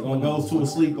party or goes to a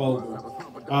sleepover,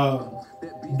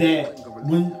 that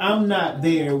when I'm not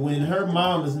there, when her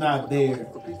mom is not there,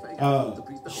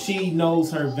 she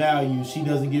knows her value. She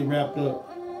doesn't get wrapped up.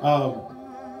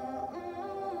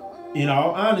 In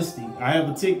all honesty, I have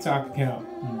a TikTok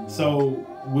account, so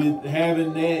with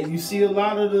having that, you see a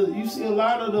lot of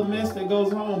the mess that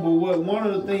goes on. But one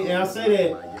of the things, and I say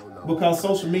that because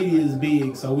social media is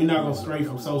big, so we're not gonna stray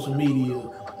from social media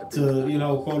to, you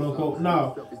know, quote unquote.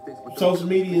 No, social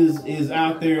media is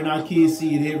out there, and our kids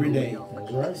see it every day.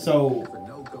 So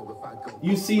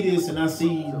you see this, and I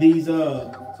see these.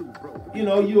 You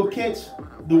know, you'll catch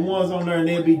the ones on there, and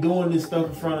they'll be doing this stuff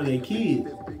in front of their kids.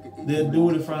 They'll do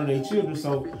it in front of their children.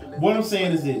 So what I'm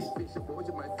saying is this: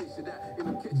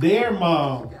 their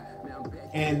mom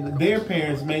and their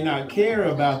parents may not care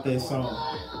about that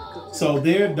song. So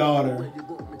their daughter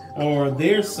or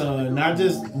their son, not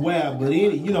just WAP, but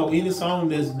any song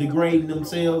that's degrading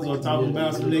themselves or talking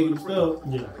about some negative stuff,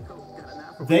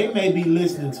 they may be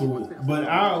listening to it. But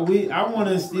I want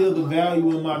to instill the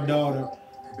value in my daughter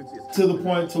to the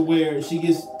point to where she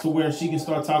can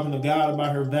start talking to God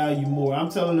about her value more. I'm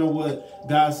telling her what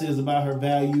God says about her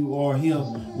value, or him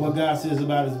what God says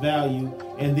about his value.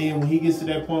 And then when he gets to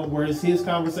that point where it's his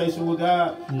conversation with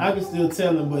God, I can still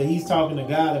tell him, but he's talking to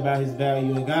God about his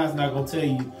value, and God's not gonna tell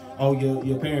you, oh,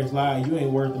 your parents lied, you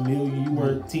ain't worth $1 million, you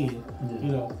worth 10. You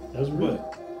know, that's real.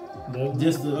 But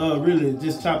just to really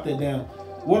just chop that down.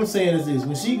 What I'm saying is this: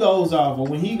 when she goes off, or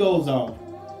when he goes off,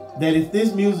 that if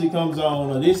this music comes on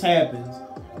or this happens,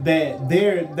 that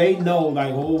they know,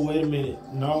 like, oh, wait a minute,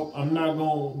 no, I'm not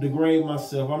gonna degrade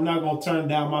myself. I'm not gonna turn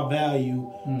down my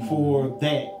value for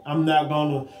that. I'm not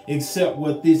gonna accept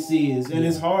what this is. And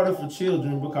it's harder for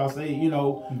children because they, you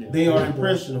know, they are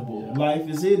impressionable. Life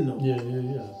is in them.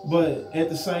 But at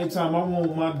the same time, I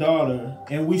want my daughter,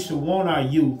 and we should want our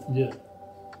youth.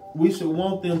 We should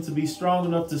want them to be strong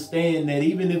enough to stand that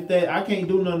even if that, I can't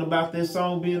do nothing about that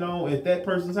song being on at that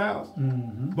person's house.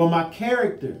 But my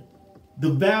character,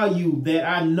 the value that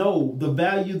I know, the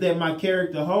value that my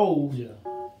character holds,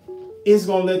 it's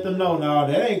gonna let them know, no,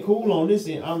 that ain't cool on this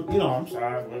end. I'm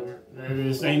sorry, but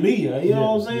this ain't me. You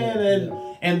know what I'm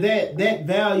saying? And that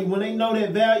value, when they know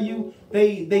that value,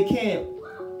 they can't.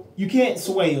 You can't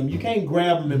sway them. You can't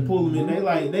grab them and pull them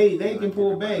in. They can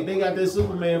pull back. They got that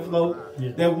Superman flow,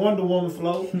 that Wonder Woman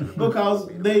flow, because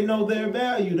they know their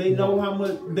value. They know how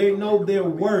much, they know their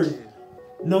worth,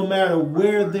 no matter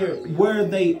where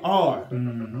they are,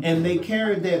 and they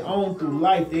carry that on through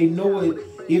life. They know it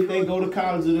if they go to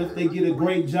college or if they get a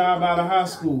great job out of high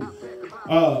school.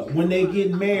 When they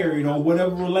get married or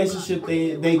whatever relationship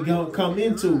they come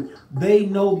into, they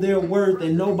know their worth,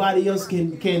 and nobody else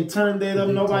can turn that up.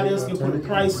 Nobody else can put a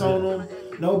price on them.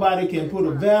 Nobody can put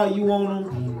a value on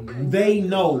them. They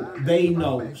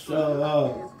know.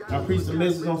 So, I preach the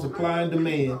message on supply and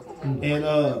demand. And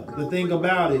the thing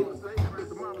about it,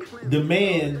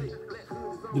 demand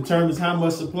determines how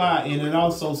much supply, and it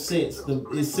also sets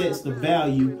the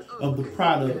value of the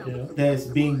product that's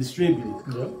being distributed.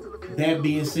 That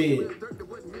being said,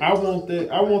 I want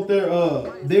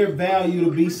their value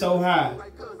to be so high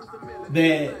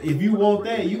that if you want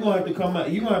that, you gonna have to come out.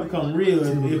 You gonna have to come real.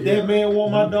 If that man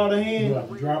want my daughter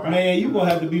hand, man, you gonna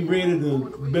have to be ready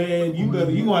to. Man, you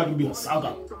gonna have to be a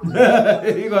sucker.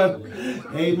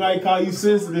 They might call you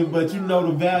sensitive, but you know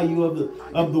the value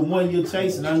of the one you're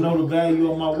chasing. I know the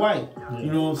value of my wife.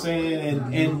 You know what I'm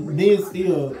saying? And then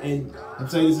still, and I'm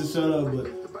saying this to shut up,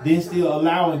 but then still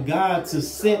allowing God to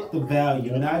set the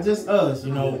value, not just us.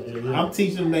 You know, I'm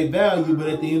teaching them their value, but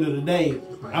at the end of the day,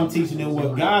 I'm teaching them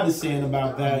what God is saying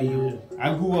about value.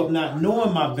 I grew up not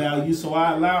knowing my value, so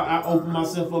I open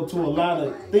myself up to a lot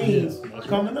of things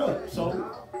coming up. So,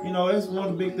 you know, that's one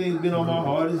of the big things been on my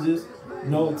heart is just,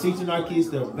 you know, teaching our kids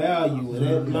their value, and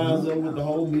that lines up with the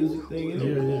whole music thing.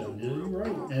 You're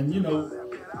right. And you know,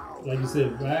 like you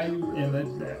said, value,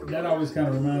 and that always kind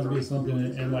of reminds me of something.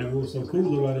 And like what's so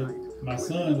cool about it, my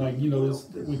son, like, you know,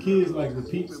 with kids like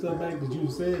repeat stuff back that you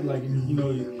said, like, you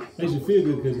know, it makes you feel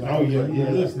good because like,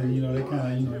 you're listening, you know, they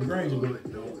kind of, you know, encourage you. But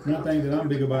one thing that I'm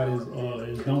big about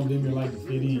is don't dim your light to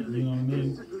fit in, you know what I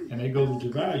mean? And that goes with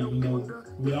your value, you know.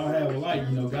 We all have a light,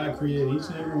 you know. God created each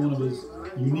and every one of us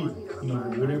unique, you know,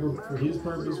 whatever, for His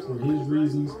purpose, for His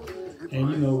reasons. And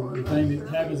you know, the thing that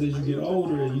happens as you get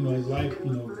older, you know, as life,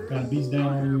 you know, kind of beats down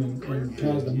on you and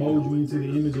tries to mold you into the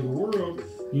image of the world,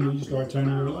 you know, you start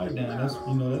turning your life down. That's,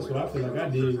 you know, that's what I feel like I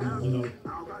did.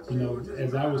 You know,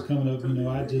 as I was coming up, you know,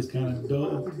 I just kind of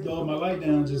dulled my light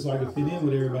down just so I could fit in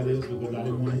with everybody else because I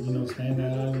didn't want to, you know, stand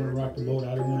out. I didn't want to rock the boat.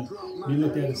 I didn't want to be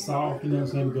looked at as soft, you know what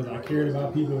I'm saying? Because I cared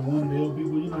about people and wanted to help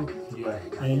people, you know.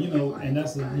 Yeah. And you know, and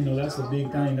that's a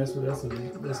big thing. That's a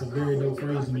very dope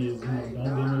phrase to me is, you know,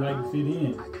 don't dim your light to fit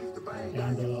in.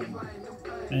 And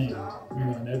man, you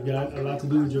know, and that got a lot to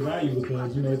do with your value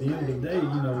because, you know, at the end of the day, you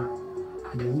know,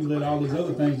 we let all these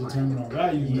other things determine our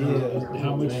value. You know,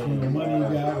 how much money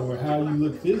you got or how you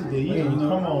look physically. You know,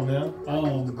 come on now. You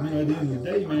know, at the end of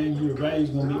the day, man, your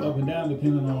value's gonna be up and down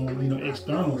depending on, you know,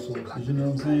 external sources. You know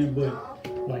what I'm saying? But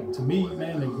like to me,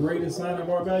 man, the greatest sign of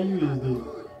our value is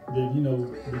the you know,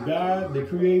 the God that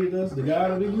created us, the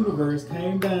God of the universe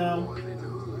came down.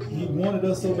 He wanted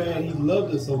us so bad. He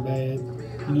loved us so bad. You know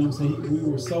what I'm saying? We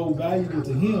were so valuable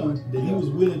to Him that He was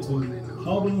willing to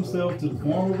humble Himself to the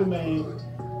form of a man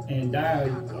and die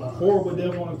a horrible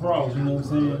death on the cross, you know what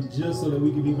I'm saying, just so that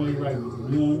we can be made right with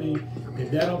Him. You know what I mean?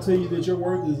 If that don't tell you that your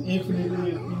worth is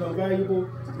infinitely, you know, valuable,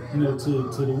 you know,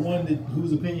 to the one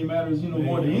whose opinion matters, you know,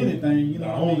 more than anything, you know,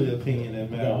 the only opinion that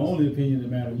matters. The only opinion that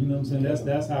matters, you know what I'm saying?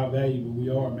 That's how valuable we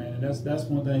are, man. And that's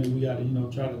one thing that we got to, you know,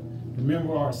 try to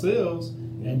remember ourselves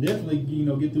and definitely, you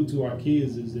know, get through to our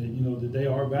kids is that, you know, that they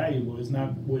are valuable. It's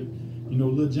not what, you know,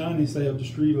 little Johnny say up the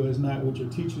street, or it's not what your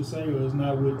teacher say, or it's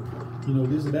not what, you know,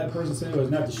 this or that person say, or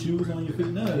it's not the shoes on your feet,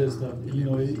 none of that stuff. You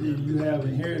know, you have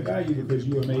inherent value because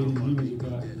you are made in the image of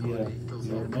God. Yeah.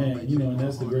 So, man, you know, and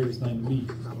that's the greatest thing to me.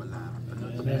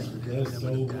 Man,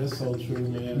 that's so true,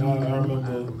 man. I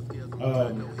remember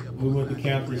we went to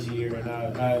camp this year, and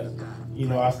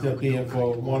I stepped in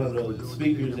for one of the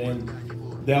speakers, and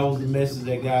that was the message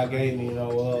that God gave me. You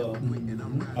know,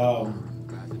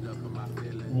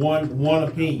 one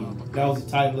opinion. That was the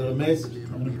title of the message.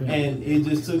 And it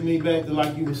just took me back to,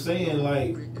 like you were saying,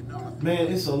 like, man,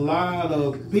 it's a lot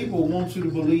of people want you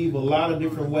to believe a lot of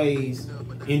different ways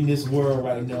in this world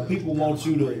right now. People want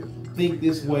you to think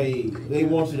this way. They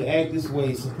want you to act this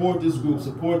way. Support this group.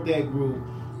 Support that group.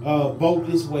 Vote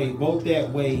this way. Vote that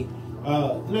way.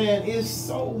 Man, it's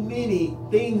so many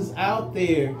things out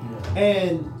there,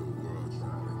 and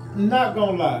not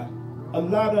gonna lie, a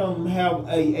lot of them have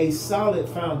a solid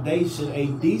foundation, a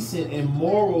decent and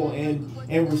moral and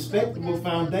respectable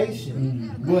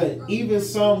foundation. But even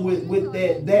some with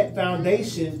that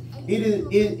foundation, it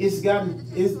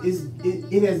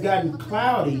has gotten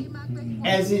cloudy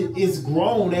as it's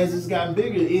grown, as it's gotten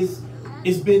bigger.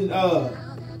 It's been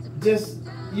just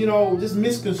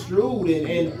misconstrued,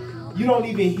 and you don't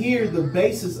even hear the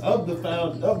basis of the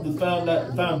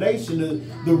foundation,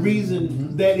 the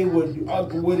reason that it would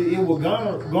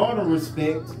garner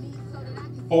respect,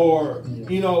 or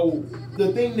you know,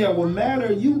 the thing that would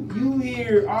matter. You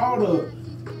hear all the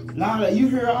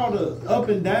up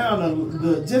and down,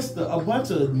 a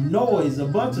bunch of noise, a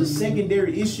bunch of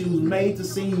secondary issues made to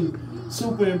seem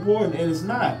super important, and it's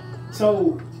not.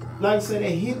 So, like I said,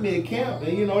 they hit me at camp,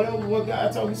 and you know, that was what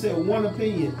God told me. He said, one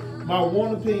opinion. My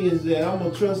one opinion is that I'm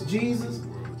going to trust Jesus,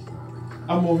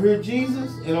 I'm going to hear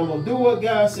Jesus, and I'm going to do what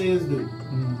God says do.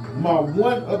 My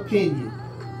one opinion.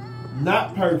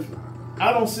 Not perfect.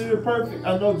 I don't sit here perfect.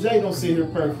 I know Jay don't sit here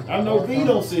perfect. I know V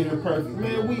don't sit here perfect.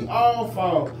 Man, we all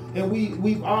fall, and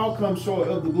we've all come short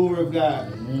of the glory of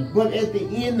God. Mm-hmm. But at the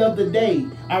end of the day,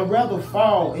 I'd rather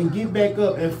fall and get back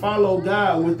up and follow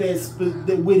God with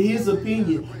with His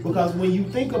opinion. Because when you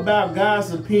think about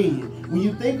God's opinion, when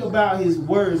you think about His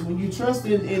words, when you trust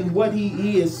in what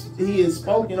He has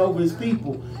spoken over His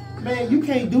people, man, you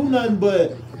can't do nothing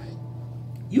but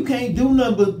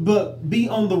be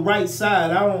on the right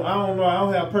side. I don't know. I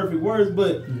don't have perfect words,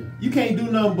 but you can't do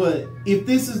nothing but, if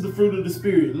this is the fruit of the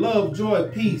Spirit: love, joy,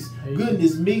 peace,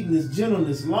 goodness, meekness,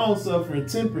 gentleness, long suffering,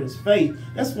 temperance, faith.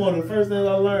 That's one of the first things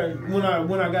I learned when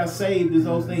I got saved, is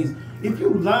those things. If you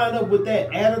line up with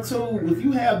that attitude, if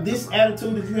you have this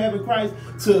attitude that you have in Christ,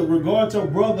 to regard your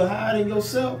brother higher than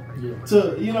yourself,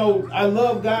 to, I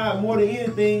love God more than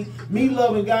anything. Me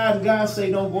loving God, and God say,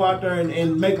 don't go out there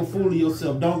and make a fool of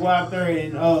yourself. Don't go out there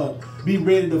and be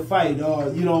ready to fight,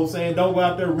 or don't go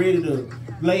out there ready to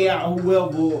lay out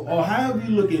whoever, or however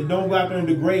you look at it. Don't go out there and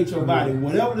degrade your body.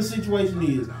 Whatever the situation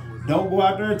is, don't go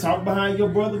out there and talk behind your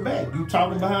brother back. You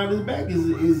talking behind his back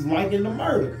is likened to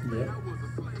murder. Yeah.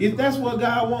 If that's what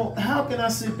God wants, how can I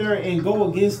sit there and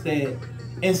go against that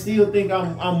and still think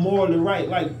I'm morally right?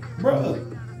 Like, bro,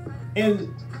 and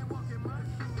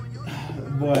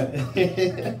boy,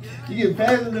 you get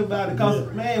passionate about it,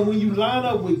 because man, when you line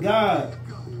up with God,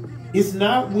 it's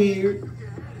not weird,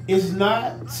 it's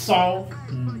not soft.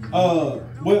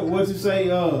 What you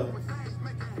say?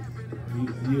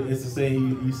 It's the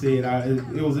same you said.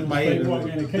 It was in my head.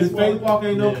 This faith walk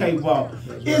ain't no cakewalk.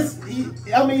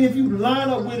 I mean, if you line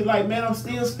up with it, like, man, I'm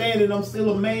still standing. I'm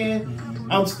still a man.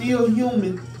 I'm still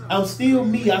human. I'm still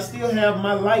me. I still have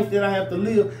my life that I have to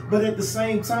live. But at the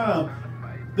same time,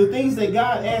 the things that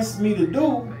God asks me to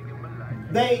do,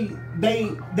 they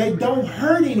don't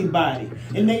hurt anybody,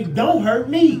 and they don't hurt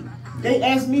me. They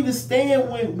ask me to stand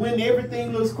when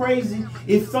everything looks crazy.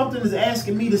 If something is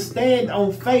asking me to stand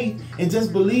on faith and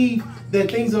just believe that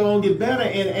things are going to get better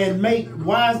and make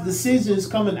wise decisions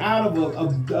coming out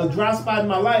of a dry spot in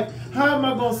my life, how am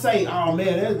I going to say, oh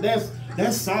man,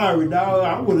 that's sorry, dog,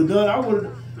 I would have.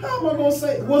 How am I going to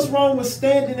say, what's wrong with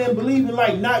standing and believing,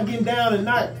 like not getting down and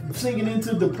not sinking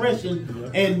into depression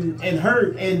and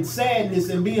hurt and sadness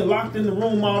and being locked in the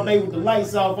room all day with the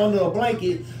lights off under a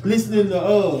blanket, listening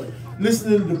to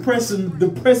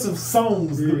depressive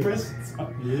songs.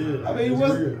 Yeah, I mean,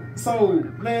 so,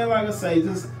 man, like I say,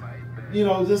 just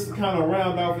to kind of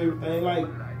round off everything, like,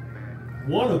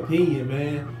 one opinion,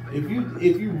 man. If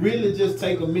you really just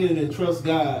take a minute and trust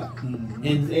God,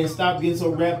 and stop getting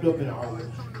so wrapped up in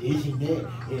this and that,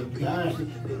 and gosh,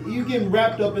 you getting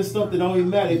wrapped up in stuff that don't even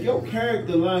matter. If your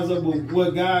character lines up with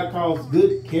what God calls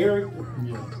good character,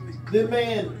 then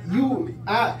man,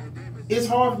 it's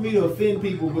hard for me to offend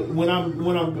people, but when I'm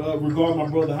regard my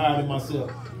brother higher than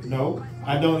myself. No,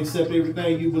 I don't accept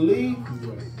everything you believe.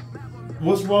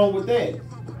 What's wrong with that?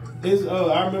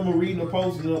 I remember reading a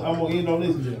post, and I'm gonna end on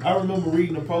this. I remember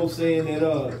reading a post saying that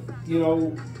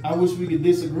I wish we could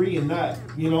disagree and not,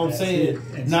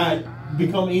 not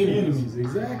become enemies.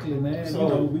 Exactly, man.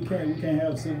 So we can't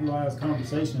have civilized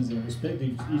conversations and respect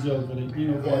each other for our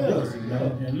differences,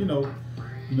 man.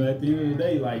 And at the end of the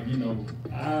day, like,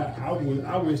 I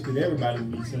wish that everybody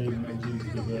would be saved and know Jesus,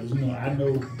 because I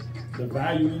know the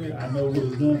value in it. I know what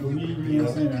it's done for me. You know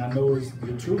what I'm saying? And I know it's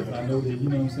the truth. I know that if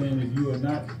you are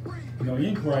not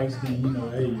in Christ, then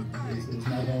hey, it's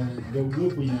not gonna go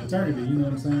good for you in eternity. You know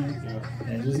what I'm saying?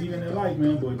 And just even in life,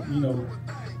 man. But at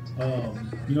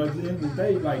the end of the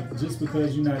day, like, just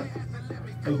because you're not,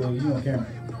 hey, boy, you on camera?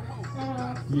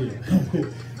 Yeah.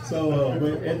 So,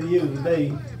 but at the end of the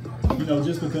day,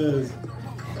 just because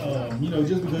you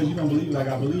don't believe like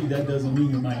I believe, that doesn't mean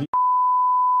you're my.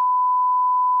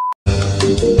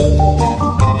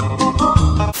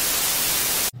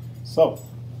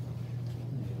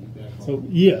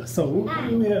 So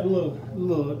we had a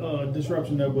little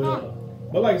disruption there, but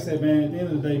like I said, man, at the end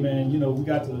of the day, man, we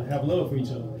got to have love for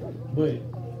each other. But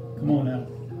come on now,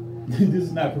 this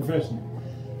is not professional.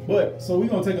 But so we're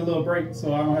gonna take a little break,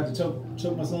 so I don't have to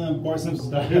choke my son, Bart Simpson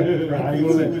style. I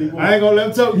ain't gonna let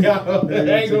him choke y'all. I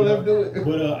ain't gonna let him do it.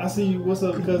 But I see you. What's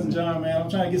up, cousin John, man? I'm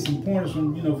trying to get some pointers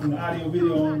from from the audio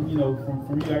video on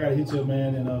from you. I gotta hit you up,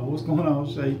 man. And what's going on,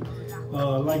 Shay?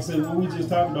 Like I said, what we just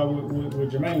talked about, what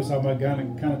Jermaine was talking about,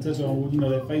 kind of touch on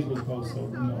that Facebook post. So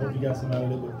hope you got some out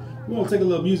of it. But we're gonna take a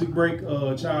little music break,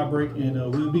 child break, and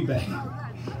we'll be back.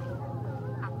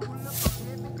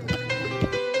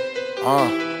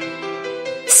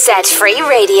 Set Free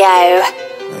Radio.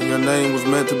 And your name was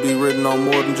meant to be written on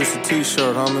more than just a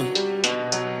t-shirt, homie.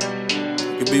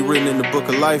 It could be written in the book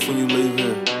of life when you leave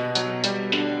here.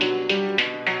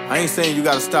 I ain't saying you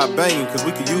gotta stop banging, cause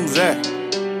we could use that.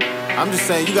 I'm just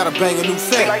saying you gotta bang a new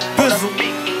set.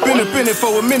 Been it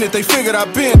for a minute, they figured I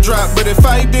been dropped. But if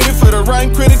I ain't did it for the right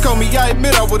critic on me, I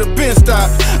admit I would've been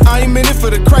stopped. I ain't meant it for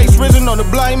the Christ risen on a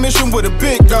blind mission with a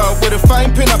big God. With a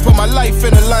fine pen, I put my life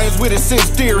in alliance with it since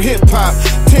dear hip-hop.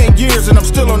 10 years and I'm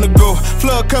still on the go.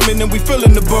 Flood coming and we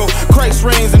filling the boat. Christ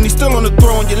reigns and he's still on the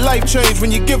throne. Your life changed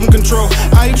when you give him control.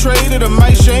 I ain't traded a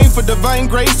my shame for divine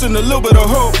grace and a little bit of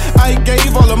hope. I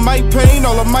gave all of my pain,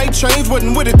 all of my change,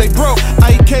 wasn't with it, they broke.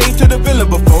 I came to the villain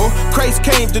before. Christ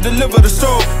came to deliver the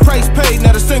soul. Price paid,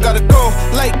 now the sin gotta go.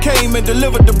 Light came and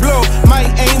delivered the blow. My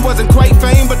aim wasn't quite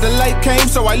fame, but the light came,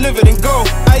 so I live it and go.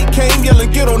 I came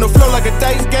yelling, get on the floor like a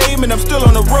dice game, and I'm still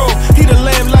on the road. He the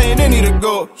lamb lying in here to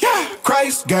go. Yeah,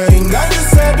 Christ gang, I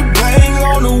just had to bang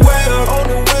on the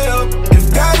web.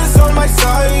 If God is on my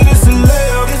side, it's a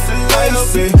layup. I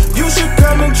say, you should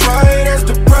come and try it, that's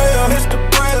the prayer.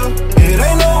 It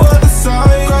ain't no other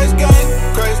side. Christ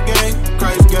gang, Christ gang,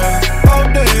 Christ gang. All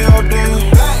day, all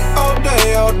day. All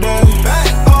day, all day,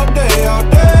 all day, all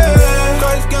day.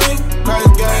 Christ gang,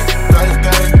 Christ gang, Christ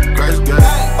gang, Christ gang.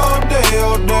 All day,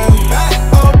 all day,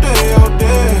 all day, all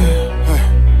day.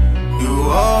 You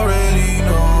already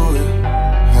know it.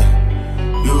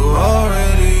 You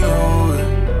already know it.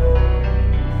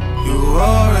 You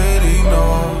already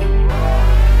know.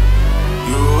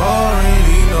 You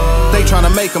already know. They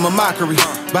tryna make him a mockery.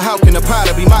 But how can a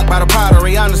potter be mocked by the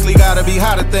pottery? Honestly, gotta be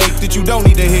hot to think that you don't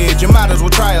need a head. You might as well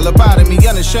try a lobotomy.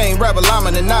 Unashamed rebel, I'm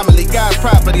an anomaly. God's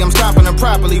property, I'm stopping him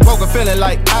properly. Woke up feeling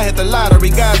like I hit the lottery.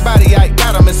 God's body, I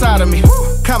got him inside of me.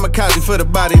 Kamikaze for the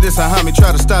body, this a homie.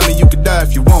 Try to stop me, you could die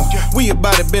if you want. We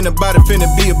about it, been about it, finna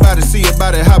be about it. See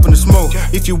about it, hop in the smoke.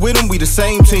 If you with him, we the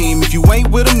same team. If you ain't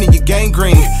with him, then you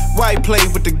gangrene. Why play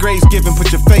with the grace given?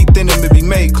 Put your faith in him and be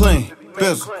made clean.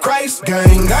 Christ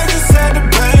gang, I just had to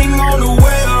bang on the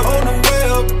web.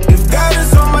 If God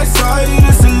is on my side,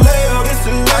 it's a layup.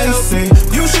 I say,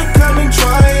 you should come and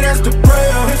try it, that's the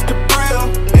prayer.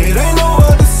 It ain't no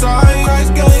other side.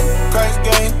 Christ gang, Christ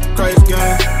gang, Christ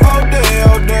gang. All day,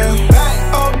 all day.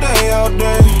 All day, all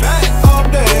day. All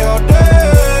day, all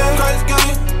day. Christ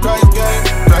gang, Christ gang,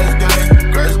 Christ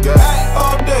gang, Christ gang.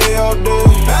 All day, all day.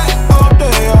 All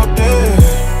day, all day.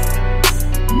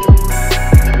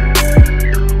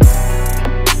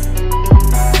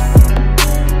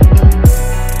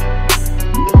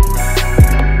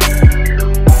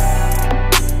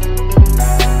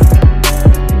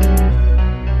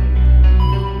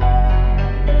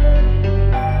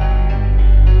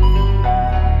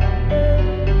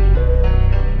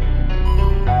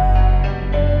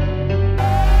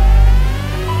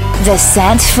 The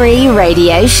Set Free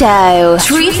Radio Show.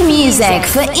 Truth music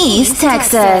for East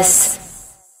Texas.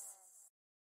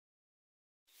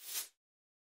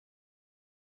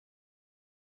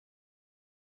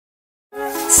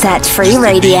 Set Free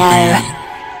Radio.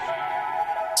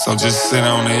 So just sit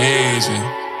on the edge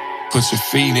and put your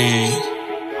feet in.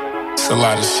 It's a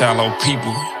lot of shallow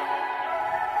people.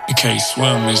 You can't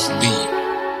swim this deep.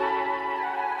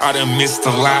 I done missed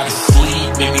a lot of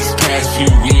sleep in these past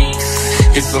few weeks.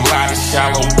 It's a lot of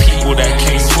shallow people that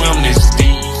can't swim this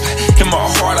deep. In my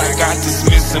heart I got this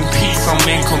missing piece, I'm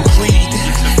incomplete.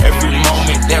 Every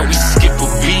moment that we skip a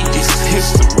beat is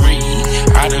history.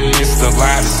 I done missed a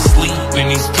lot of sleep in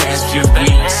these past few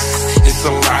weeks. It's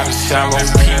a lot of shallow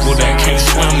people that can't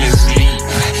swim this deep.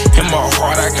 In my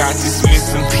heart I got this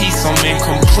missing piece, I'm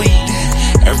incomplete.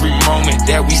 Every moment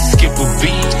that we skip a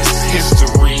beat is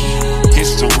history.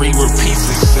 History repeats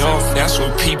itself, that's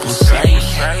what people say.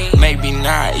 Maybe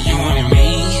not you and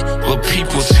me, but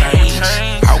people change.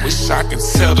 I wish I could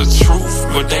tell the truth,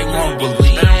 but they won't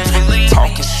believe.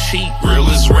 Talking sheep, real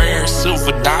is rare,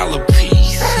 silver dollar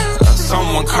piece.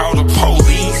 Someone call the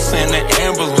police and the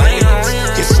ambulance.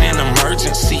 It's an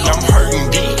emergency, I'm hurting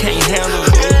deep, can't handle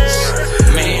this.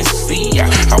 Man, see,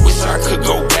 I wish I could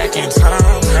go back in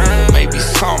time. Maybe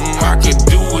something I could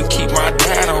do would keep my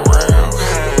dad around.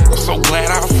 I'm so glad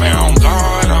I found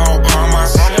God all by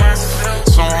myself.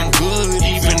 So I'm good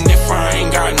even if I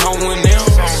ain't got no one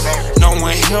else. No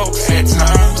one helps at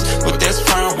times, but that's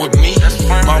fine with me.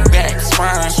 My back's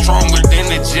fine, stronger than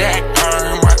the jack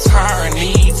iron. My tire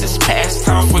needs it's past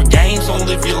time for games, don't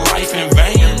live your life in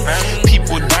vain.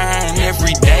 People dying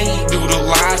every day due to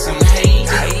lies and hate.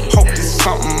 Hope there's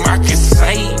something I can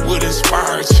say would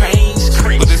inspire change.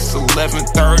 But it's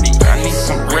 11:30, I need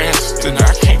some rest and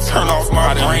I can't turn off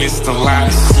my brain. I missed a lot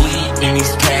of sleep in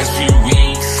these past few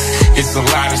weeks. It's a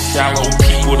lot of shallow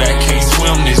people that can't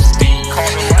swim this deep.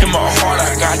 In my heart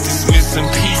I got this missing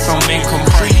piece, I'm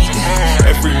incomplete.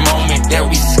 Every moment that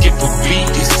we skip a beat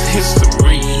is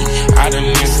history. I done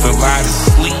missed a lot of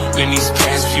sleep in these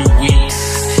past few weeks.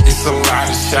 It's a lot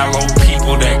of shallow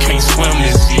people that can't swim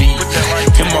this deep.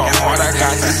 In my heart I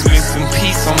got this missing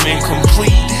piece, I'm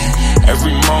incomplete.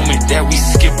 Every moment that we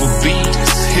skip a beat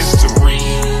is history.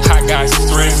 I got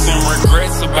stress and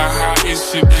regrets about how it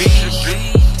should be.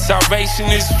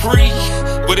 Salvation is free,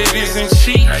 but it isn't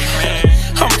cheap.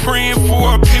 I'm praying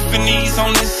for epiphanies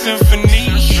on this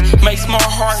symphony. Makes my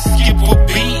heart skip a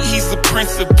beat, he's the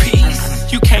Prince of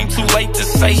Peace. You came too late to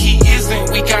say he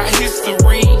isn't, we got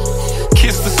history.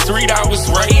 Kiss the street I was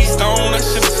raised on, I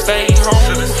should've stayed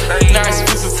home. Nice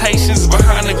visitations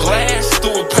behind the glass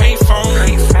through a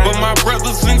payphone. But my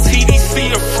brothers in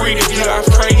TDC are free to get our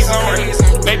praise on.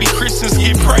 Maybe Christians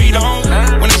get prayed on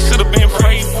when it should've been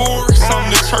prayed for.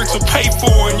 Something the church will pay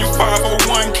for and your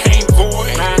 501 can't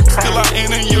void. Still I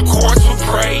enter your courts with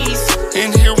praise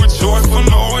and hear with joyful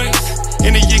noise.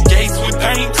 Enter your gates with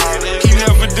thanks, he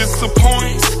never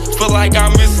disappoints. Feel like I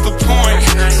missed the point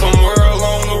somewhere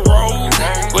along the road,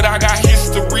 but I got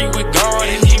history with God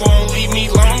and he won't leave me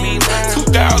alone.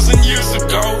 2,000 years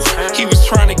ago, he was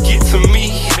trying to get to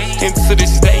me. And to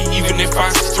this day, even if I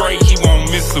stray, he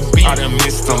won't miss a beat. I done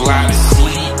missed a lot of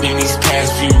sleep in these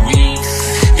past few weeks.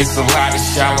 It's a lot of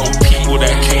shallow people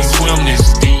that can't swim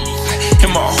this deep.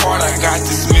 In my heart I got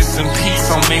this missing piece,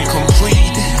 I'm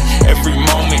incomplete. Every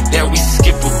moment that we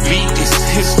skip a beat is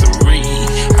history.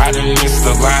 I done missed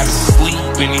a lot of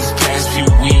sleep in these past few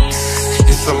weeks.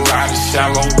 It's a lot of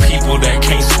shallow people that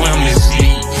can't swim this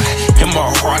deep. In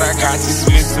my heart I got this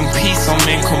missing piece, I'm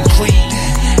incomplete.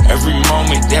 Every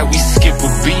moment that we skip a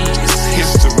beat is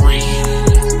history.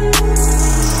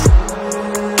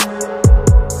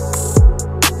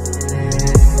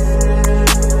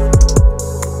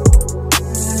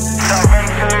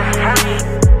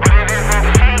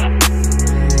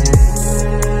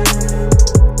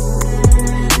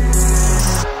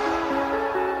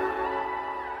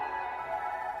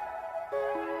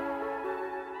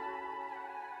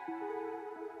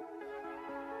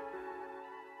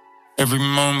 Every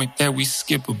moment that we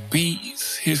skip a beat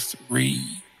is history.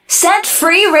 Set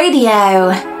Free Radio. All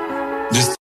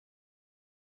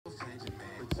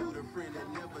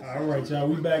right, y'all.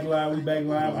 We back live. I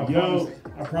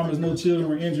promise no children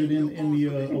were injured in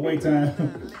the away time.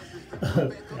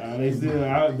 They still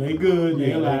they good.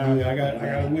 They alive. I got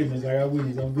a witness.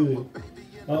 I'm good.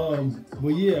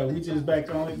 But yeah, we just back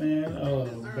on it, man.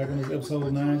 Back on this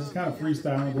episode 9, just kind of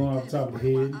freestyling, going off the top of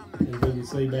the head, as they would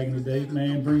say back in the day.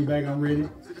 Man, bring it back, I'm ready.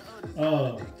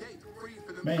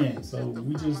 Man, so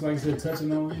we just, like I said,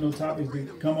 touching on, topics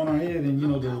that come on our head, and, the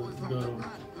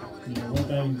one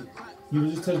thing,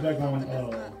 just touch back on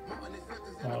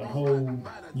the whole,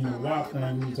 WAP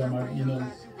thing we were talking about,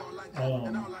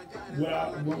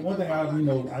 one thing I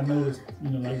noticed,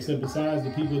 like I said, besides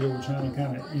the people that were trying to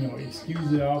kind of,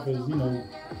 excuse it off as, where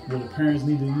the parents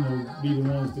need to, be the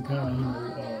ones to kind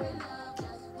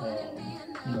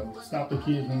of, stop the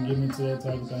kids from getting into that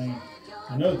type of thing.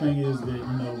 Another thing is that,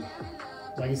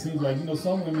 like it seems like,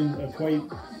 some women equate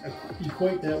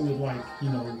that with like,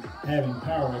 having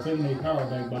power, taking their power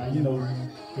back by,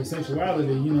 their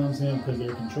sexuality, you know what I'm saying, because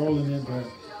they're controlling it, but.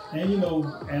 And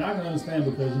and I can understand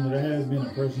because there has been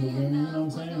oppression of women, you know what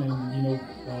I'm saying, and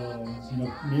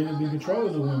men have been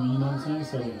controlling the women, you know what I'm saying.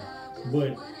 So,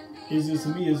 but it's just, to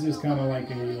me, it's just kind of like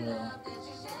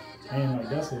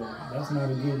that's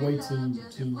not a good way to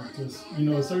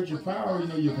assert your power.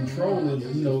 Your control is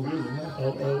of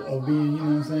being, you know what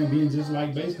I'm saying, being just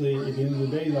like basically at the end of the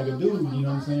day like a dude, you know what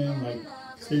I'm saying, like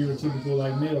stereotypical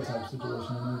like male type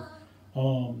situation,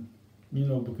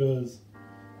 because.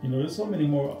 There's so many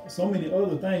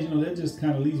other things, that just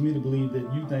kind of leads me to believe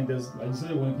that you think that's, like you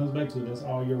said, when it comes back to it, that's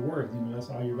all your worth,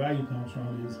 that's all your value comes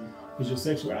from is your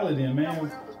sexuality. And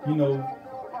man, women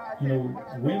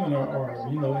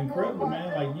are incredible,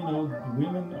 man. Like,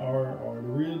 women are the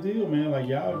real deal, man. Like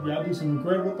y'all do some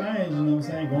incredible things, you know what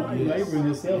I'm saying? Going through labor in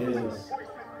itself is,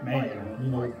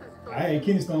 man, I had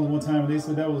kidney stones one time and they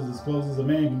said that was as close as a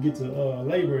man can get to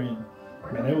labor, and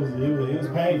man, it was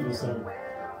painful, so.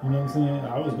 You know what I'm saying?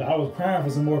 I was crying for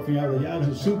some morphine. I was like, y'all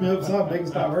just shoot me up something, make it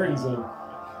stop hurting. So,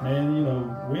 man,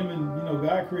 women,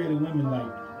 God created women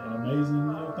like an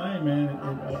amazing thing, man.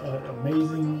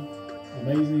 Amazing,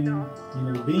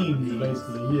 beings,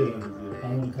 basically. Yeah. I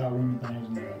don't want to call women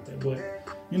things like that. But,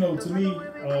 to me,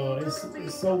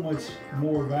 it's so much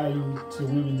more value to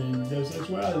women than their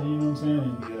sexuality, you know what I'm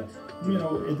saying? And,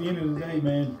 at the end of the day,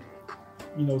 man,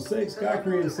 sex, God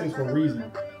created sex for a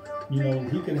reason.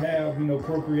 He could have,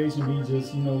 procreation be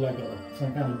just, like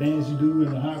some kind of dance you do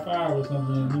in a high five or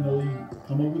something, and, you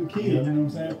come up with a kid, you know what I'm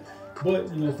saying? But,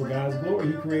 for God's glory,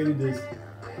 He created this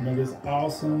this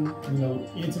awesome,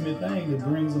 intimate thing that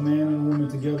brings a man and a woman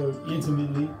together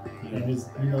intimately, and it's,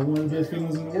 one of the best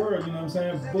feelings in the world. You know what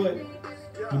I'm saying? But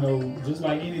just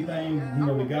like anything,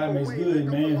 that God makes good,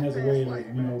 man has a way of,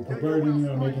 perverting it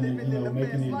or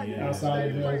making it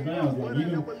outside of those bounds. Like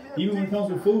even when it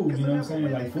comes with food, you know what I'm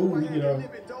saying? Like food, we get our,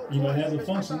 it has a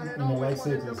function, like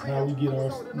sex. It's how we get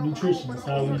our nutrition. It's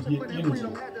how we get energy.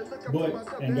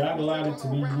 And God allowed it to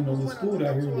be, this food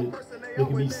out here that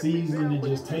can be seasoned and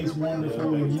just tastes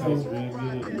wonderful, and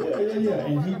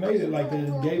and He made it like that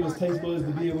and gave us taste buds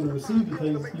to be able to receive the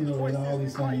taste, and all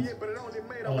these things.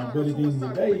 But at the end of the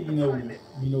day,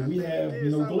 we have, gluttony, you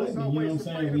know what I'm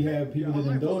saying? We have people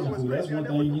that indulge in food. That's one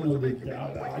thing,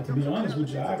 that to be honest with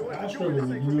you, I struggle with,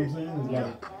 you know what I'm saying? It's like,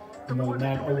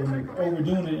 not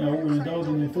overdoing it and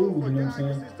overindulging in food, you know what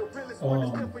I'm saying?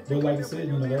 But like I said,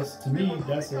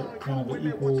 that's a kind of an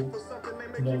equal,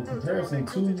 comparison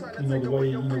to, the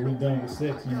way, we've done with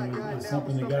sex. It's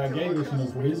something that God gave us,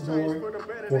 for His glory,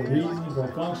 for a reason, for a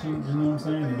function, you know what I'm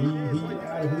saying? And He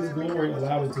out of His glory,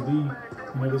 allowed it to be,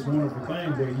 this wonderful thing.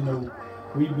 But,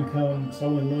 we've become so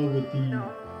in love with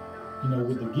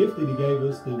with the gift that He gave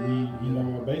us that we,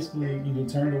 are basically,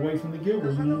 turned away from the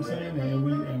giver, you know what I'm saying? And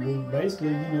we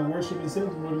basically, worshiping sex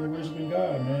more than worshiping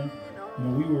God, man.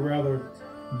 We would rather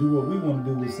do what we want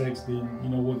to do with sex than,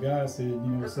 what God said,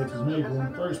 sex was made for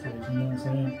in the first place, you know what I'm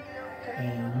saying?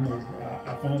 And,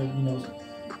 I found it,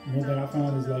 one thing I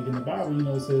found is like in the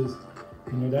Bible, it says,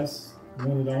 that's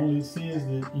one of the only sins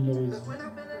that, is,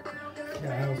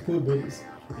 how it's put, but it's,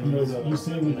 you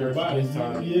sin with your body.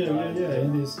 Yeah.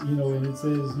 And it's, and it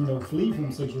says, flee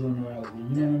from sexual immorality.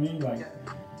 You know what I mean? Like,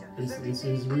 it's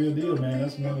real deal, man.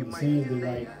 That's one of the sins that,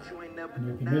 like,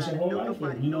 can mess your whole life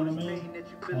up. You know what I mean?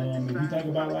 If you think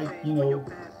about, like,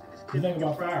 you think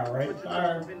about fire, right?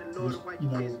 Fire,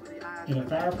 in a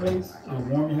fireplace, it'll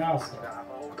warm your house up.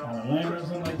 On a lantern or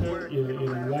something like that,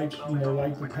 it'll light,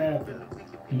 light the path up.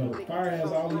 Fire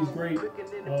has all these great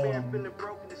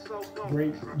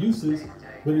uses,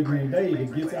 but at the end of the day, if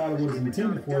it gets out of what it's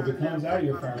intended for, if it comes out of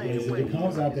your fireplace, if it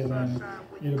comes out that lantern,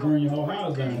 it'll burn your whole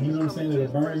house down. You know what I'm saying?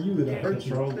 It'll burn you, it'll hurt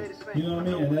you. You know what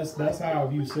I mean? And that's how I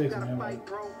view sex, man. Like,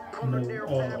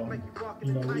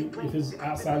 if it's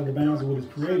outside of the bounds of what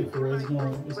it's created for, it's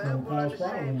gonna cause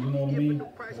problems. You know what I mean?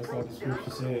 That's like the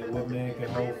scripture said: "What man can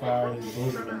hold fire in his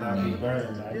bosom and not be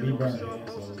burned?" Not be burned.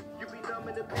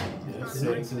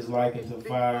 So, sex is likened to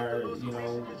fire.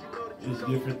 It's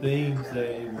different things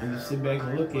that when you sit back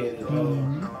and look at it,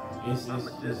 it's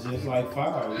just like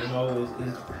fire. It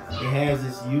has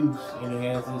its use and it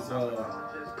has its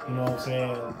what I'm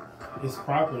saying, its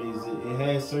properties. It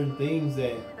has certain things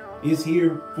that it's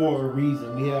here for a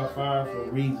reason. We have fire for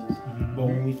reasons, but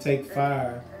when we take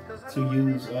fire to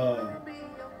use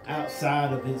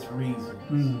outside of its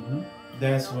reasons,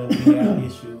 that's when we have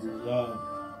issues.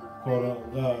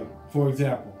 For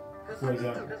example,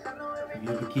 you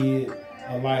give a kid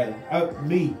a lighter.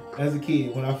 Me, as a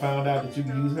kid, when I found out that you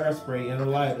can use hairspray and a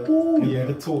lighter and make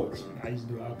a torch. I used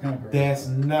to do all kinds of That's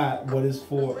not what it's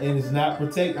for. And it's not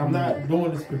protect. I'm not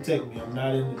doing this to protect me. I'm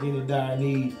not in any dire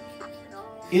need.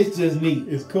 It's just neat.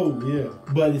 It's cool, yeah.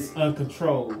 But it's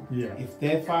uncontrolled. Yeah. If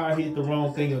that fire hit the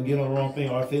wrong thing or get on the wrong thing,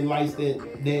 or if it lights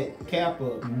that cap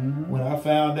up, when I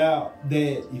found out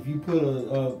that if you put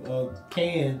a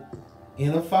can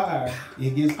in a fire,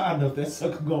 it gets hot enough, that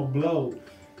sucker gonna blow.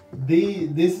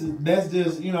 That's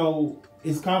just,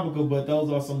 it's comical, but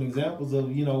those are some examples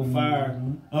of, fire,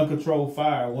 uncontrolled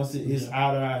fire once it's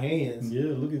out of our hands.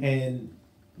 Yeah, look at and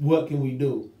what can we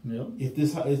do? Yep. If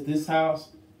this house,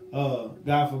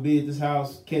 God forbid, this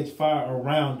house catch fire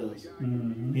around us,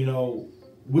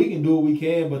 we can do what we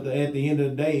can, but at the end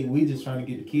of the day, we just trying to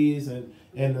get the kids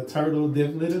and the turtle,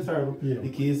 definitely the turtle, the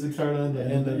kids, the turtle,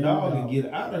 and the dog, and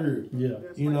get out of here. Yeah.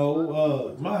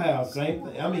 My house, same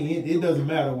thing. I mean, it doesn't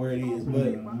matter where it is,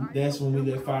 but that's when we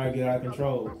let fire get out of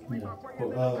control.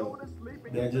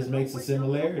 That just makes a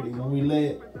similarity. When we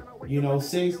let,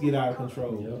 sex get out of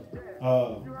control,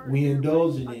 we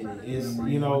indulging in it. It's,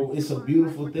 it's a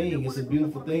beautiful thing. It's a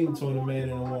beautiful thing between a man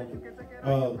and a woman.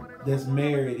 That's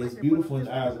married. It's beautiful in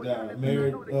the eyes of God.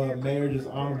 Marriage is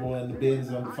honorable and the bed is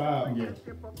undefiled. Yeah.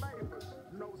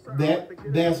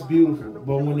 That's beautiful.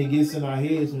 But when it gets in our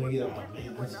heads, when we get, oh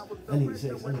man, I need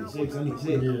sex.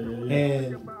 Yeah.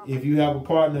 And if you have a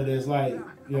partner that's like,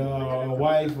 a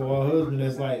wife or a husband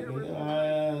that's like,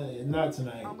 not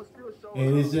tonight.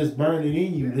 And it's just burning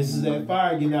in you. This is that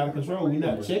fire getting out of control. We're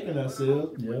not checking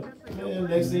ourselves. Yep. And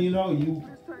next thing you know,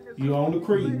 you on the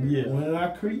creep. Yeah. When I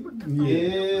creep, but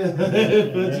you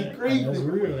creep. That's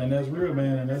real,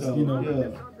 man. And that's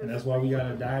and that's why we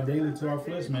gotta die daily to our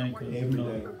flesh, man. Because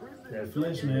that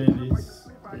flesh, man,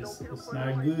 it's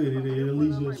not good. It'll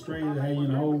lead you astray. It'll have you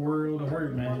in the whole world of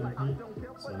hurt, man.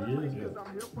 So yeah.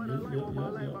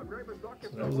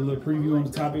 So that was a little preview on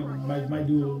the topic. Might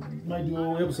do a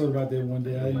whole episode about that one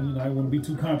day. I want to be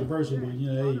too controversial, but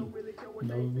hey.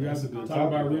 We have to talk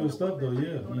about real stuff though,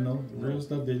 real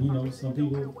stuff that, some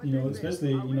people,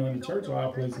 especially, in the church or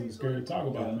our places, are scared to talk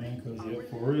about, man, because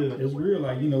for real. It's real,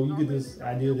 like, you get this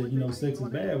idea that, sex is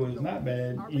bad, but it's not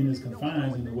bad in its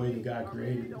confines in the way that God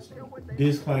created it. So.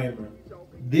 Disclaimer.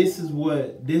 This is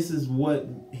what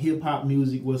hip hop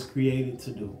music was created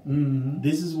to do. Mm-hmm.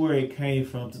 This is where it came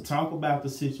from, to talk about the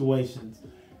situations.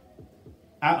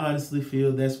 I honestly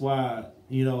feel that's why,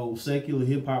 secular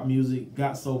hip hop music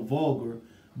got so vulgar,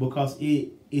 because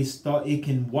it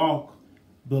can walk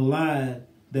the line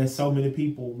that so many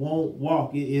people won't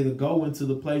walk. It'll go into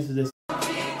the places that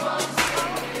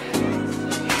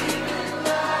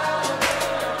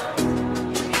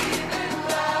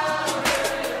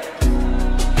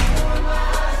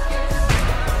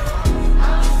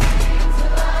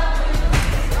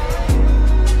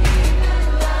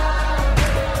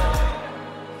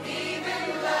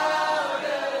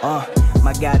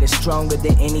my God is stronger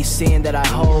than any sin that I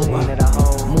hold.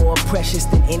 More precious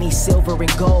than any silver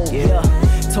and gold. Yeah.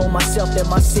 Told myself that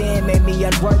my sin made me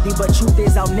unworthy, but truth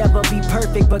is I'll never be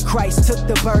perfect. But Christ took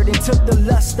the burden, took the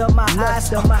lust of my eyes,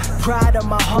 the pride of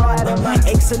my heart,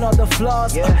 aches and all the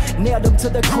flaws. Nailed them to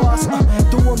the cross,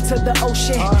 threw them to the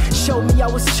ocean. Showed me I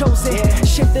was chosen.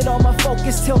 Shifted all my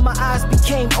focus till my eyes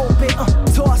became open.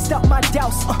 Tossed out my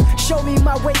doubts, showed me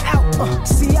my way out.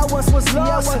 See, I once was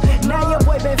lost, now your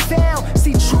boy been found.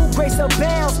 See, true grace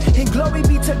abounds, and glory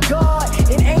be to God.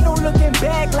 It ain't no looking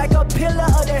back like a pillar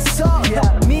of that salt.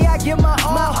 Me, I give my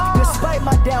all, despite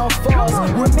my downfalls.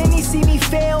 Where many see me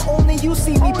fail, only you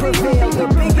see me prevail. The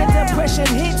bigger depression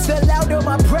hits, the louder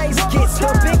my praise gets. The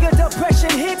bigger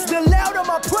depression hits, the louder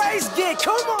my praise gets.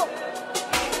 Come on.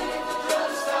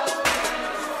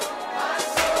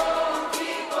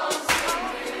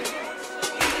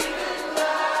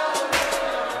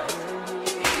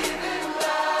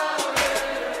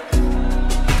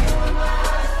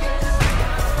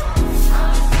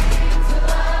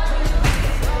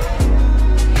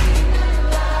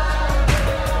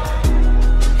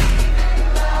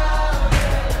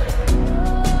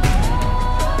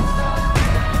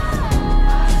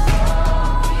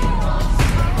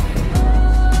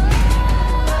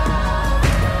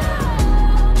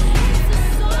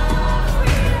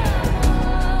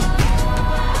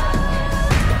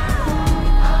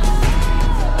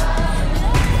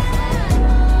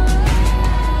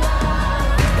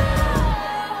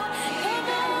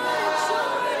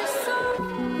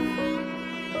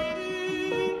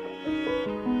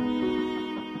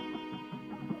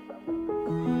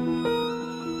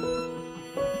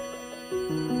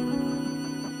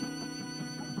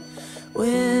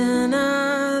 When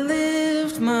I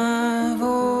lift my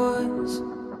voice,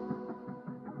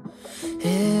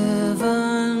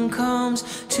 heaven comes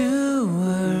to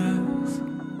earth.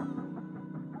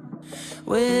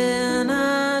 When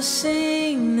I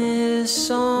sing this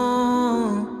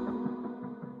song,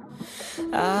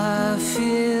 I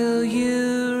feel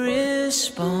you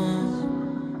respond.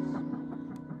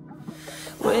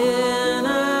 When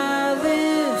I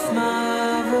lift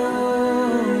my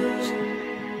voice,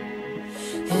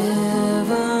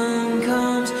 heaven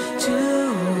comes to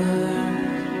earth.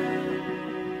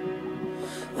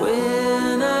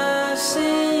 When I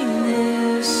sing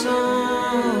this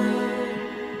song,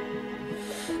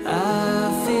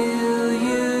 I feel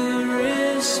you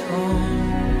respond.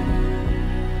 I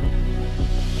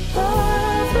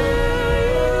feel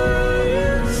you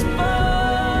respond.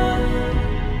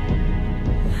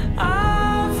 I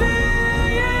feel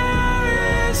you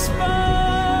respond.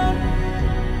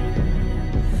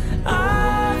 I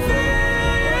feel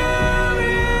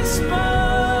you respond.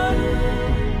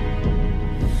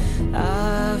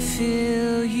 I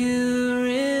feel you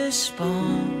respond.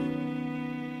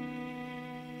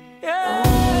 Yeah.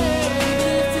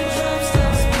 If the drum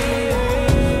stops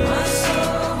beating, my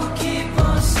soul will keep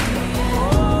on singing.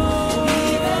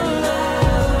 Even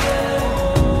louder,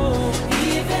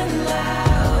 even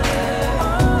louder.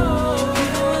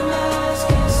 Even when my eyes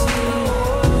can't see,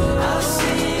 I'll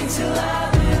sing till I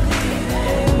believe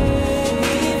it.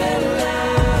 Even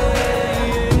louder,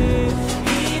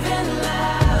 even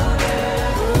louder.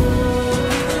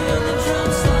 Even when the drum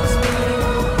stops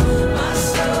beating.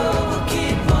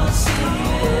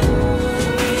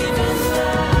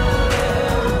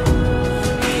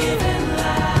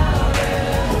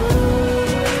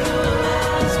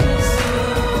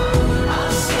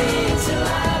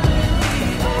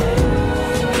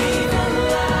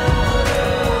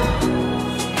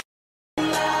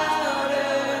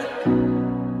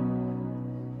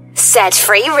 Set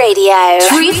Free Radio.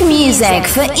 Truth music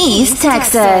for East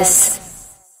Texas.